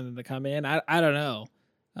telling them to come in? I don't know.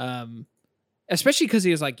 Especially because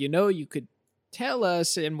he was like, you know, you could tell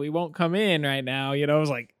us and we won't come in right now. You know, I was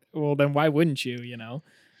like, well, then why wouldn't you, you know?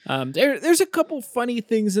 There's a couple funny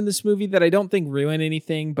things in this movie that I don't think ruin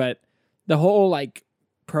anything, but the whole, like,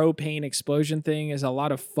 propane explosion thing is a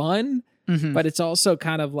lot of fun, but it's also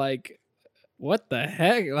kind of like, what the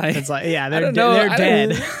heck? Like, it's like, yeah, they're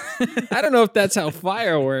dead. I don't know if that's how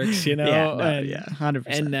fire works, you know? Yeah,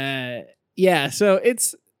 100%. And so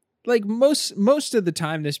it's like most of the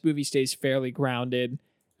time this movie stays fairly grounded.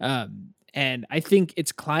 And I think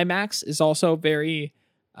its climax is also very,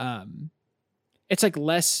 it's like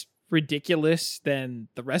less ridiculous than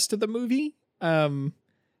the rest of the movie.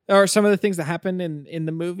 Or some of the things that happen in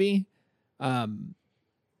the movie.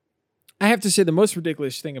 I have to say the most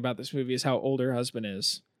ridiculous thing about this movie is how old her husband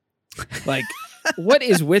is. Like, what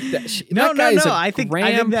is with that? No. I think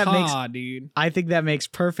that makes, dude. I think that makes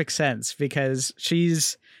perfect sense because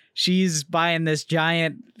she's buying this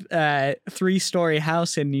giant 3-story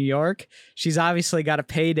house in New York. She's obviously got a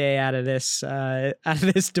payday out of this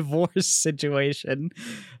divorce situation.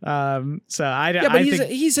 So I think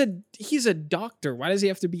he's a doctor. Why does he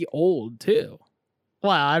have to be old too?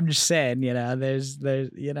 Well, I'm just saying, you know, there's,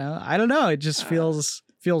 you know, I don't know. It just feels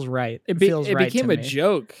right. It became a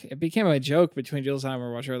joke. It became a joke between Jill Simon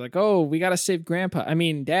and Watcher. Like, oh, we got to save Grandpa. I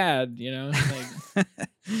mean, Dad, you know, like,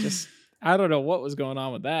 just, I don't know what was going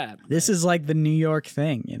on with that. This is like the New York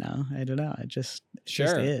thing, you know? I don't know. It just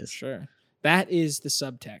is. Sure. That is the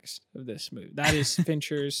subtext of this movie. That is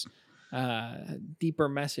Fincher's deeper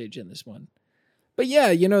message in this one. But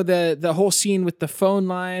yeah, you know, the whole scene with the phone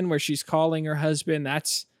line where she's calling her husband,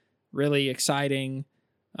 that's really exciting.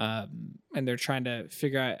 And they're trying to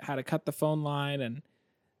figure out how to cut the phone line, and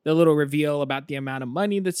the little reveal about the amount of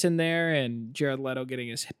money that's in there, and Jared Leto getting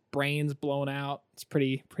his brains blown out. It's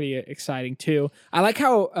pretty exciting too. I like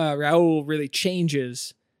how Raul really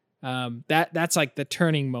changes. That's like the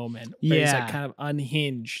turning moment. Where he's like kind of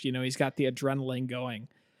unhinged. You know, he's got the adrenaline going.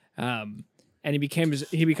 And he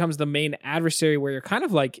becomes the main adversary, where you're kind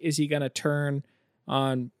of like, is he going to turn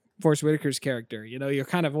on Forest Whitaker's character? You know, you're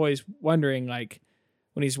kind of always wondering, like,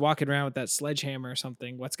 when he's walking around with that sledgehammer or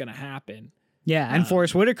something, what's going to happen? Yeah, and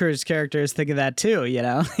Forest Whitaker's character is thinking that too. You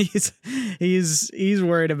know, he's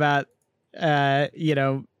worried about, you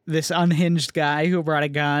know, this unhinged guy who brought a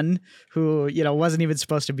gun, who, you know, wasn't even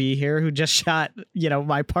supposed to be here, who just shot, you know,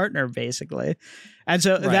 my partner basically. And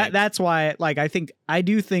so that's why, like, I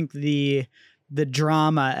do think the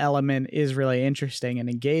drama element is really interesting and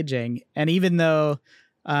engaging. And even though,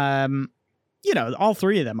 you know, all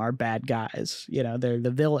three of them are bad guys, you know, they're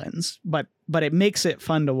the villains, but it makes it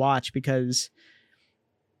fun to watch because,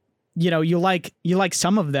 you know, you like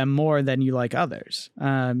some of them more than you like others.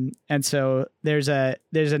 And so there's an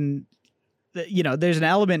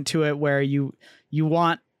element to it where you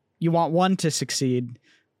want one to succeed,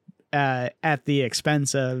 at the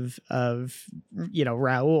expense of, you know,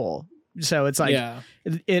 Raul. So it's like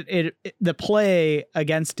the play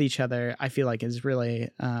against each other, I feel like is really,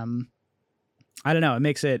 I don't know. It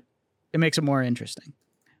makes it more interesting.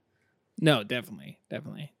 No, definitely.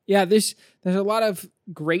 Yeah, there's a lot of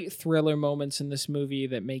great thriller moments in this movie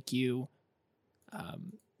that make you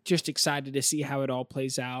just excited to see how it all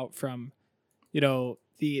plays out. From,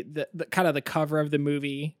 the kind of the cover of the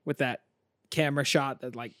movie with that camera shot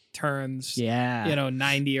that like turns,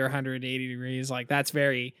 90 or 180 degrees. Like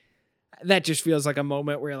that just feels like a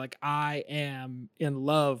moment where like I am in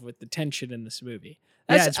love with the tension in this movie.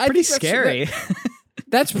 It's pretty scary.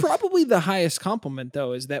 That's probably the highest compliment,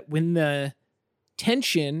 though, is that when the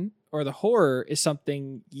tension or the horror is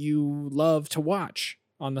something you love to watch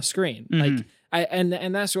on the screen. Mm-hmm. Like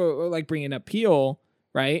and that's what, like, bringing up Peele,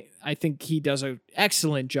 right? I think he does an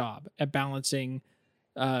excellent job at balancing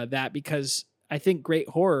that, because I think great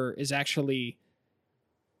horror is actually,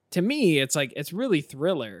 to me, it's like, it's really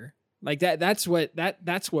thriller. Like that's what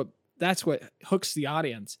hooks the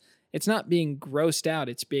audience. It's not being grossed out.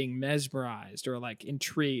 It's being mesmerized or like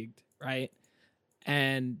intrigued, right?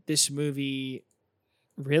 And this movie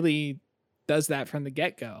really does that from the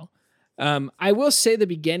get-go. I will say the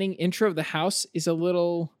beginning intro of the house is a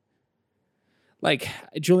little like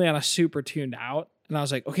Juliana super tuned out. And I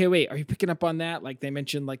was like, okay, wait, are you picking up on that? Like they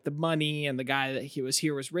mentioned like the money and the guy that he was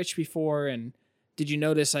here was rich before. And did you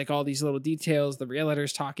notice like all these little details the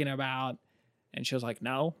realtor's talking about? And she was like,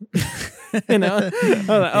 no, I was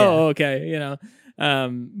like, oh, okay.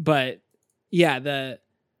 But yeah,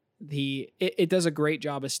 it does a great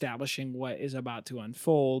job establishing what is about to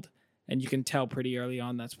unfold. And you can tell pretty early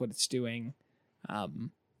on that's what it's doing. And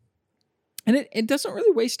it doesn't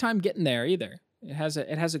really waste time getting there either. It has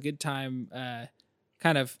a good time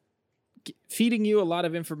kind of feeding you a lot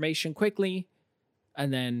of information quickly,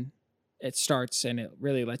 and then it starts and it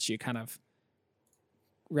really lets you kind of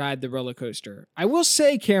ride the roller coaster. I will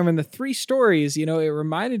say, Cameron, the three stories, it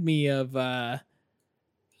reminded me of that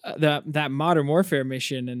Modern Warfare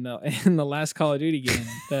mission in the last Call of Duty game.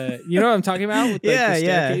 You know what I'm talking about? With, like, the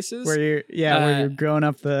staircases? Where you're going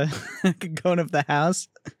up the house.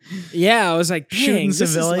 Yeah, I was like, shooting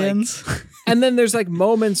civilians. Like... And then there's like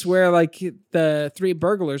moments where like the three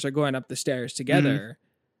burglars are going up the stairs together,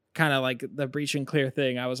 kind of like the breach and clear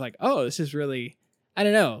thing. I was like, oh, this is really, I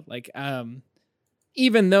don't know, like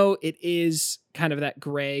even though it is kind of that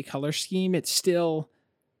gray color scheme, it still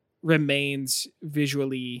remains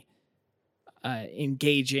visually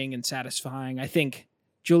engaging and satisfying. I think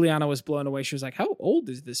Juliana was blown away. She was like, how old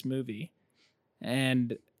is this movie?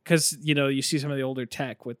 And because, you see some of the older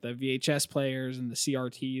tech with the VHS players and the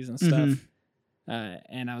CRTs and stuff. Mm-hmm.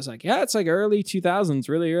 And I was like, yeah, it's like early 2000s,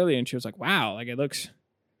 really early. And she was like, wow, like it looks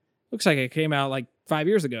like it came out like 5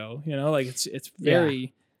 years ago, like it's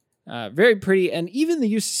very... very pretty. And even the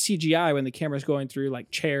use of CGI when the camera's going through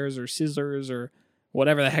like chairs or scissors or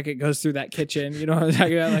whatever the heck it goes through that kitchen, you know what I'm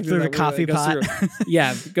talking about? Like through the coffee pot.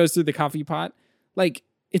 It goes through the coffee pot. Like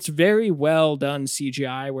it's very well done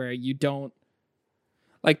CGI where you don't,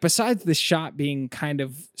 like, besides the shot being kind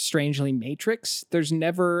of strangely Matrix, there's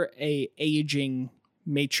never a aging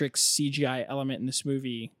Matrix CGI element in this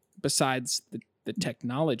movie besides the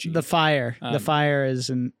technology. The fire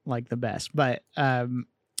isn't like the best, but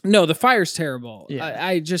no, the fire's terrible.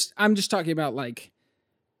 Yeah. I'm just talking about like,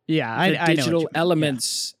 I digital know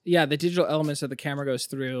elements. Yeah, the digital elements that the camera goes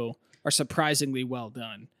through are surprisingly well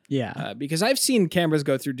done. Yeah, because I've seen cameras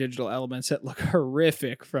go through digital elements that look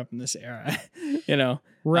horrific from this era.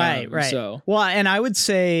 Right. So, well, and I would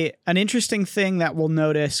say an interesting thing that we'll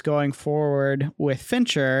notice going forward with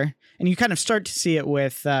Fincher, and you kind of start to see it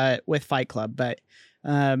with Fight Club, but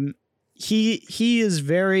he's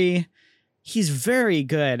very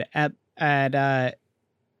good at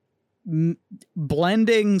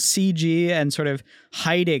blending CG and sort of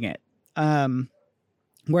hiding it,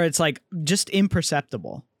 where it's like just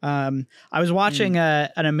imperceptible. I was watching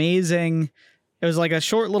an amazing, it was like a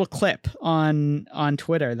short little clip on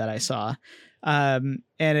Twitter that I saw, and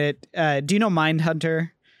it do you know Mindhunter,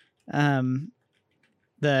 the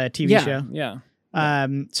TV show? Yeah.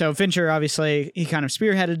 So Fincher, obviously, he kind of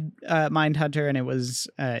spearheaded Mindhunter, and it was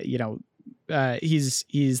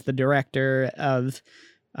he's the director of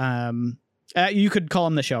you could call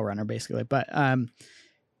him the showrunner basically, but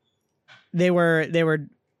they were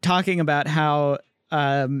talking about how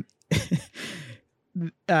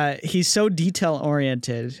he's so detail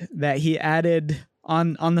oriented that he added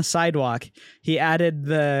on the sidewalk, he added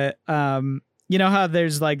the how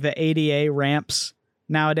there's like the ADA ramps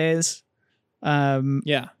nowadays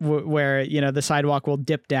where the sidewalk will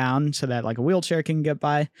dip down so that like a wheelchair can get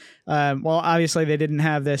by. Well, obviously they didn't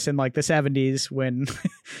have this in like the 70s when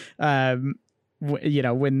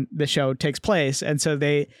when the show takes place, and so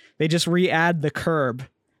they just re-add the curb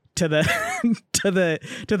to the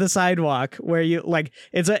to the sidewalk, where you like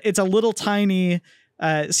it's a little tiny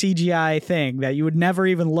CGI thing that you would never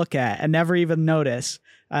even look at and never even notice,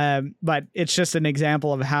 but it's just an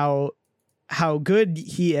example of how good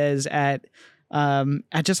he is at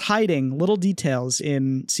just hiding little details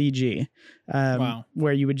in CG,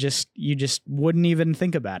 where you just wouldn't even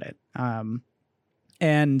think about it. And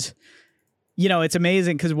it's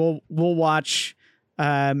amazing because we'll watch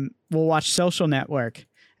Social Network,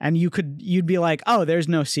 and you'd be like, oh, there's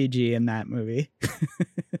no CG in that movie.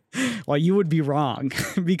 Well, you would be wrong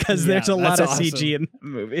because there's a lot of awesome. CG in the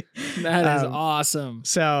movie. That is awesome.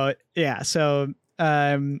 So yeah,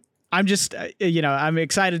 I'm just, I'm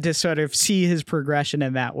excited to sort of see his progression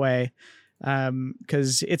in that way,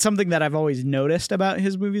 because it's something that I've always noticed about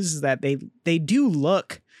his movies is that they do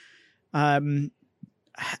look, I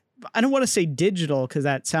don't want to say digital because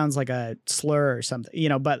that sounds like a slur or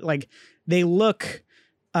something, but like they look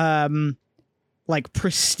like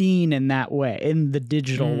pristine in that way, in the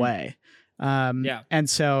digital way. And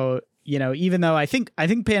so, even though I think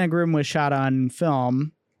Panic Room was shot on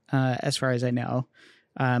film, as far as I know.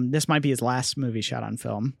 This might be his last movie shot on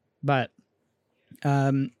film, but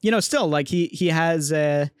still, like he has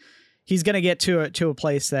he's gonna get to a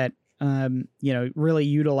place that really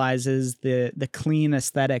utilizes the clean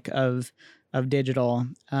aesthetic of digital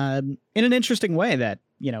in an interesting way that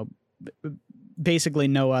basically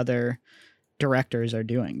no other directors are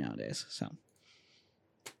doing nowadays. So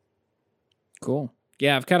cool.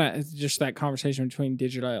 Yeah, I've kind of just that conversation between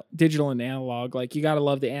digital and analog. Like you gotta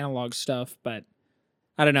love the analog stuff, but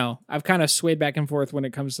I don't know. I've kind of swayed back and forth when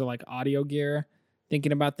it comes to like audio gear,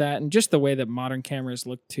 thinking about that, and just the way that modern cameras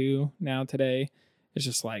look too now today. It's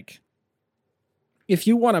just like, if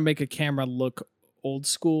you want to make a camera look old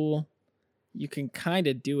school, you can kind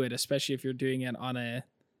of do it, especially if you're doing it on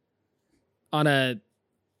on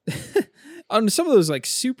some of those like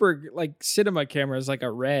super like cinema cameras, like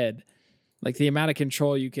a Red. Like the amount of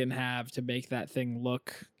control you can have to make that thing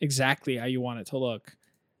look exactly how you want it to look.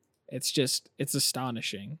 It's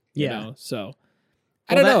astonishing, you know? So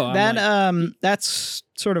I don't know. That's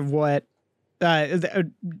sort of what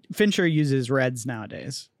Fincher uses Reds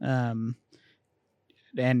nowadays. And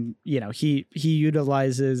he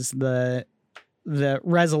utilizes the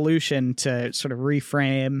resolution to sort of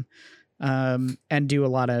reframe, and do a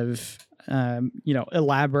lot of,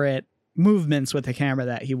 elaborate movements with the camera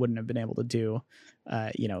that he wouldn't have been able to do,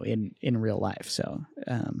 in real life. So,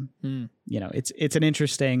 it's an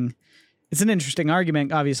interesting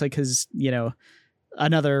argument, obviously, because,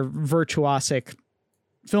 another virtuosic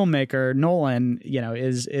filmmaker, Nolan,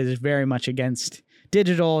 is very much against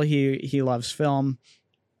digital. He loves film.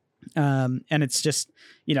 And it's just,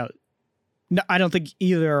 I don't think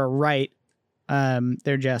either are right.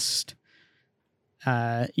 They're just,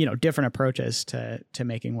 different approaches to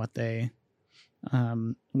making what they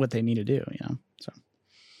need to do, so.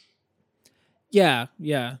 Yeah.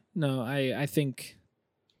 No, I think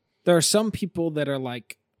there are some people that are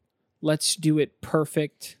like, let's do it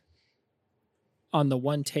perfect on the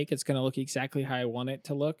one take. It's going to look exactly how I want it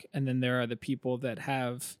to look. And then there are the people that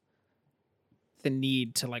have the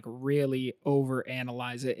need to like really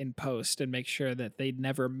overanalyze it in post and make sure that they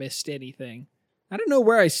never missed anything. I don't know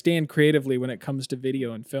where I stand creatively when it comes to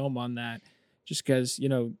video and film on that, just because,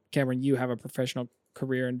 Cameron, you have a professional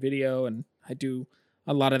career in video, and I do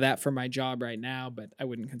a lot of that for my job right now, but I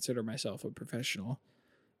wouldn't consider myself a professional.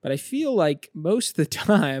 But I feel like most of the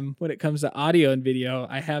time when it comes to audio and video,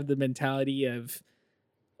 I have the mentality of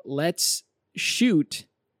let's shoot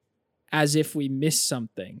as if we miss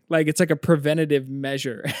something. Like it's like a preventative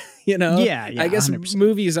measure, Yeah, I guess 100%.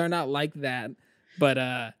 Movies are not like that,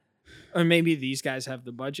 but or maybe these guys have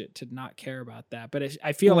the budget to not care about that. But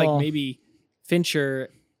I feel like maybe Fincher,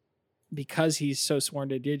 because he's so sworn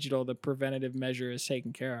to digital, the preventative measure is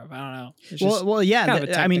taken care of. I don't know. It's just yeah, kind of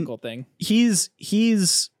a technical thing. He's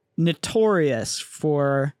notorious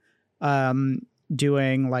for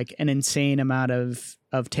doing like an insane amount of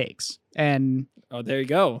takes. And there you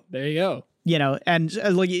go. And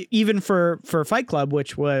like even for Fight Club,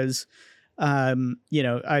 which was a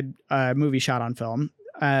movie shot on film,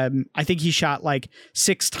 I think he shot like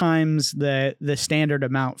 6 times the standard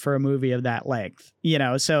amount for a movie of that length,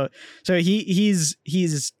 so he's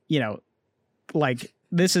like,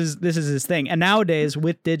 this is his thing. And nowadays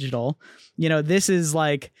with digital, this is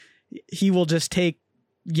like, he will just take,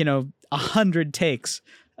 100 takes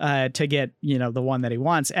to get, the one that he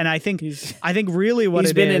wants. And I think really what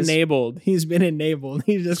he's been enabled. He's been enabled.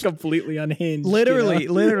 He's just completely unhinged.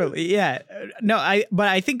 Literally. Yeah. No, but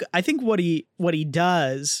I think what he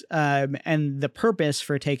does, and the purpose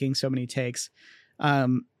for taking so many takes,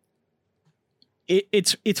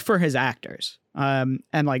 it's for his actors. And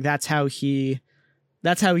like, that's how he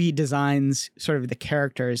designs sort of the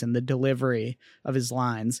characters and the delivery of his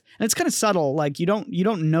lines. And it's kind of subtle. Like you don't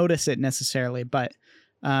notice it necessarily, but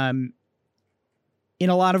in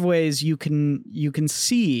a lot of ways you can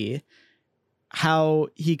see how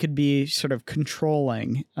he could be sort of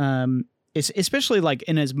controlling, especially like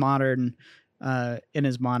in his modern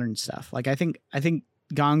stuff. Like I think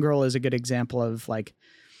Gone Girl is a good example of like,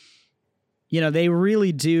 they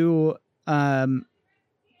really do,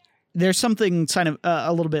 there's something kind of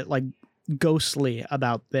a little bit like ghostly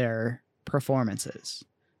about their performances,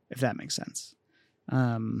 if that makes sense.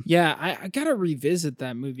 Yeah, I gotta revisit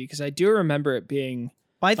that movie because I do remember it being.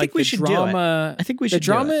 Well, I think we should drama, do it. I think we should. The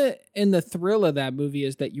drama and the thrill of that movie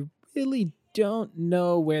is that you really don't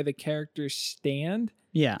know where the characters stand.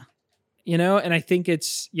 Yeah, and I think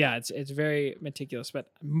it's very meticulous. But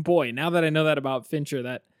boy, now that I know that about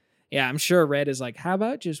Fincher, I'm sure Red is like, how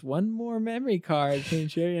about just one more memory card,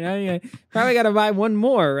 Fincher? You probably got to buy one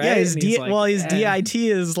more, right? Yeah, his DIT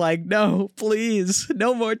is like, no, please,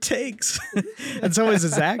 no more takes. And so is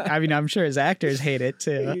his act. I mean, I'm sure his actors hate it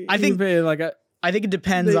too. I think it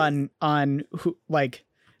depends on who. Like,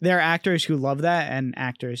 there are actors who love that and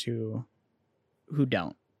actors who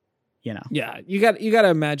don't. Yeah, you got to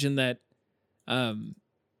imagine that.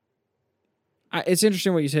 It's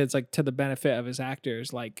interesting what you said. It's like to the benefit of his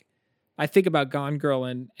actors, like. I think about Gone Girl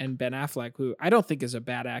and Ben Affleck, who I don't think is a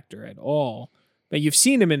bad actor at all, but you've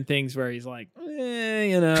seen him in things where he's like, like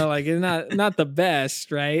it's not the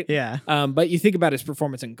best, right? Yeah. But you think about his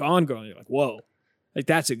performance in Gone Girl, and you're like, whoa, like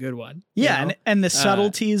that's a good one. Yeah, and the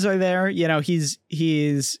subtleties are there. He's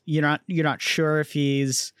you're not sure if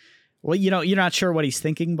he's you're not sure what he's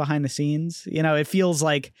thinking behind the scenes. It feels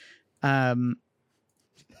like there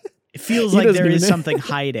is something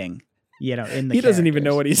hiding. In the he doesn't even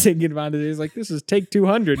know what he's thinking about it. He's like, "This is take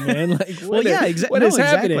 200, man." Like, what is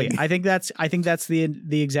happening? I think that's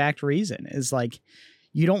the exact reason is like,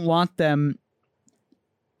 you don't want them.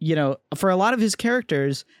 For a lot of his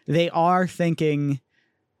characters, they are thinking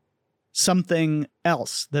something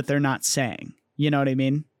else that they're not saying. You know what I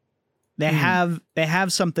mean? They have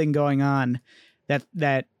something going on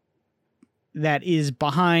that is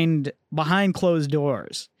behind closed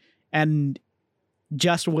doors, and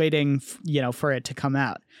just waiting, for it to come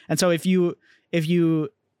out. And so if you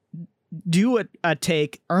do a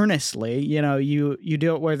take earnestly, you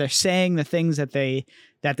do it where they're saying the things that they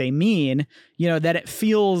mean, that it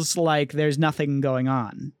feels like there's nothing going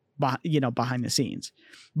on, behind the scenes.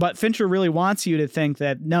 But Fincher really wants you to think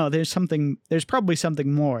that no, there's probably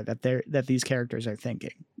something more that these characters are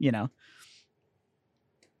thinking,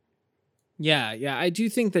 Yeah, I do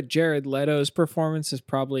think that Jared Leto's performance is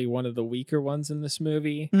probably one of the weaker ones in this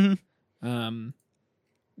movie. Mm-hmm.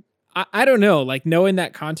 I don't know. Like, knowing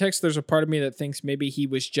that context, there's a part of me that thinks maybe he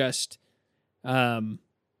was just,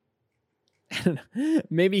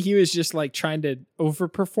 maybe he was just like trying to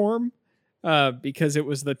overperform, because it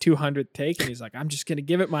was the 200th take, and he's like, I'm just gonna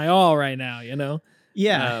give it my all right now,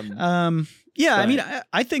 Yeah. Yeah. I mean,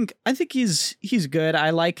 I think he's good. I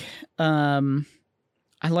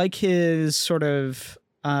like his sort of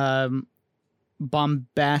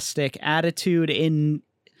bombastic attitude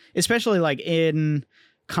especially like in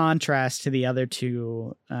contrast to the other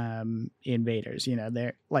two invaders.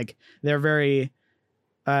 They're very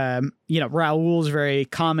Raoul's very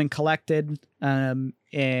calm and collected, and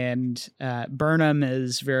Burnham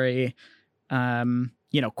is very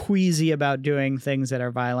queasy about doing things that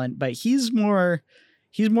are violent, but he's more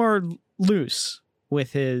loose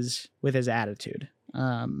with his attitude.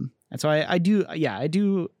 And so I think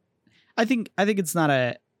it's not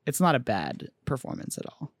a bad performance at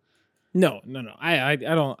all. No. I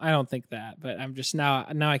don't think that, but I'm just now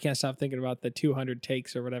I can't stop thinking about the 200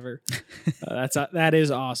 takes or whatever. That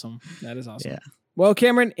is awesome. That is awesome. Yeah. Well,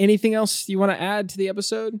 Cameron, anything else you want to add to the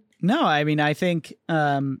episode? No, I mean, I think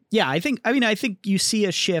you see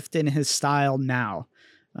a shift in his style now.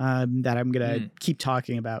 That I'm gonna keep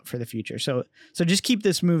talking about for the future. So just keep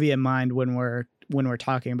this movie in mind when we're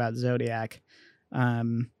talking about Zodiac,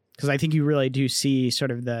 because I think you really do see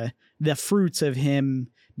sort of the fruits of him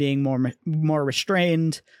being more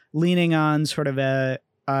restrained, leaning on sort of a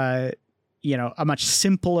much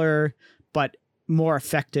simpler but more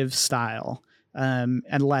effective style,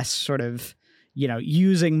 and less sort of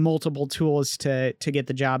using multiple tools to get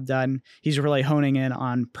the job done. He's really honing in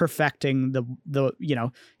on perfecting the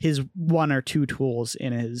his one or two tools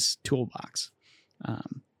in his toolbox.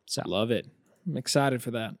 So love it. I'm excited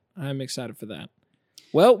for that.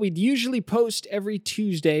 Well, we'd usually post every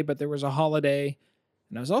Tuesday, but there was a holiday,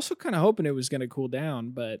 and I was also kind of hoping it was going to cool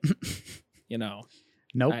down, but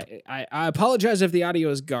Nope. I apologize if the audio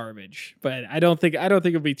is garbage, but I don't think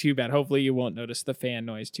it'll be too bad. Hopefully you won't notice the fan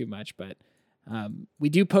noise too much, but we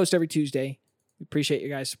do post every Tuesday. We appreciate you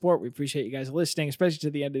guys' support. We appreciate you guys listening, especially to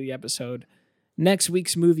the end of the episode. Next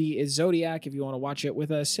week's movie is Zodiac, if you want to watch it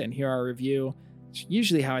with us and hear our review. It's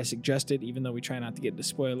usually how I suggest it, even though we try not to get into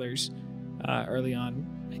spoilers early on.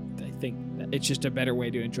 I think that it's just a better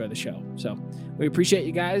way to enjoy the show. So we appreciate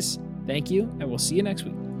you guys. Thank you, and we'll see you next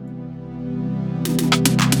week.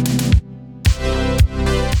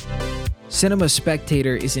 Cinema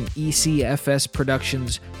Spectator is an ECFS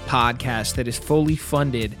Productions podcast that is fully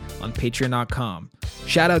funded on Patreon.com.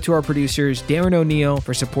 Shout out to our producers, Darren O'Neill,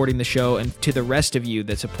 for supporting the show, and to the rest of you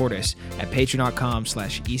that support us at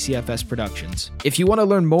Patreon.com/ECFS Productions. If you want to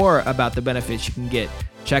learn more about the benefits you can get,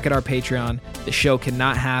 check out our Patreon. The show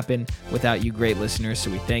cannot happen without you great listeners, so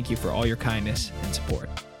we thank you for all your kindness and support.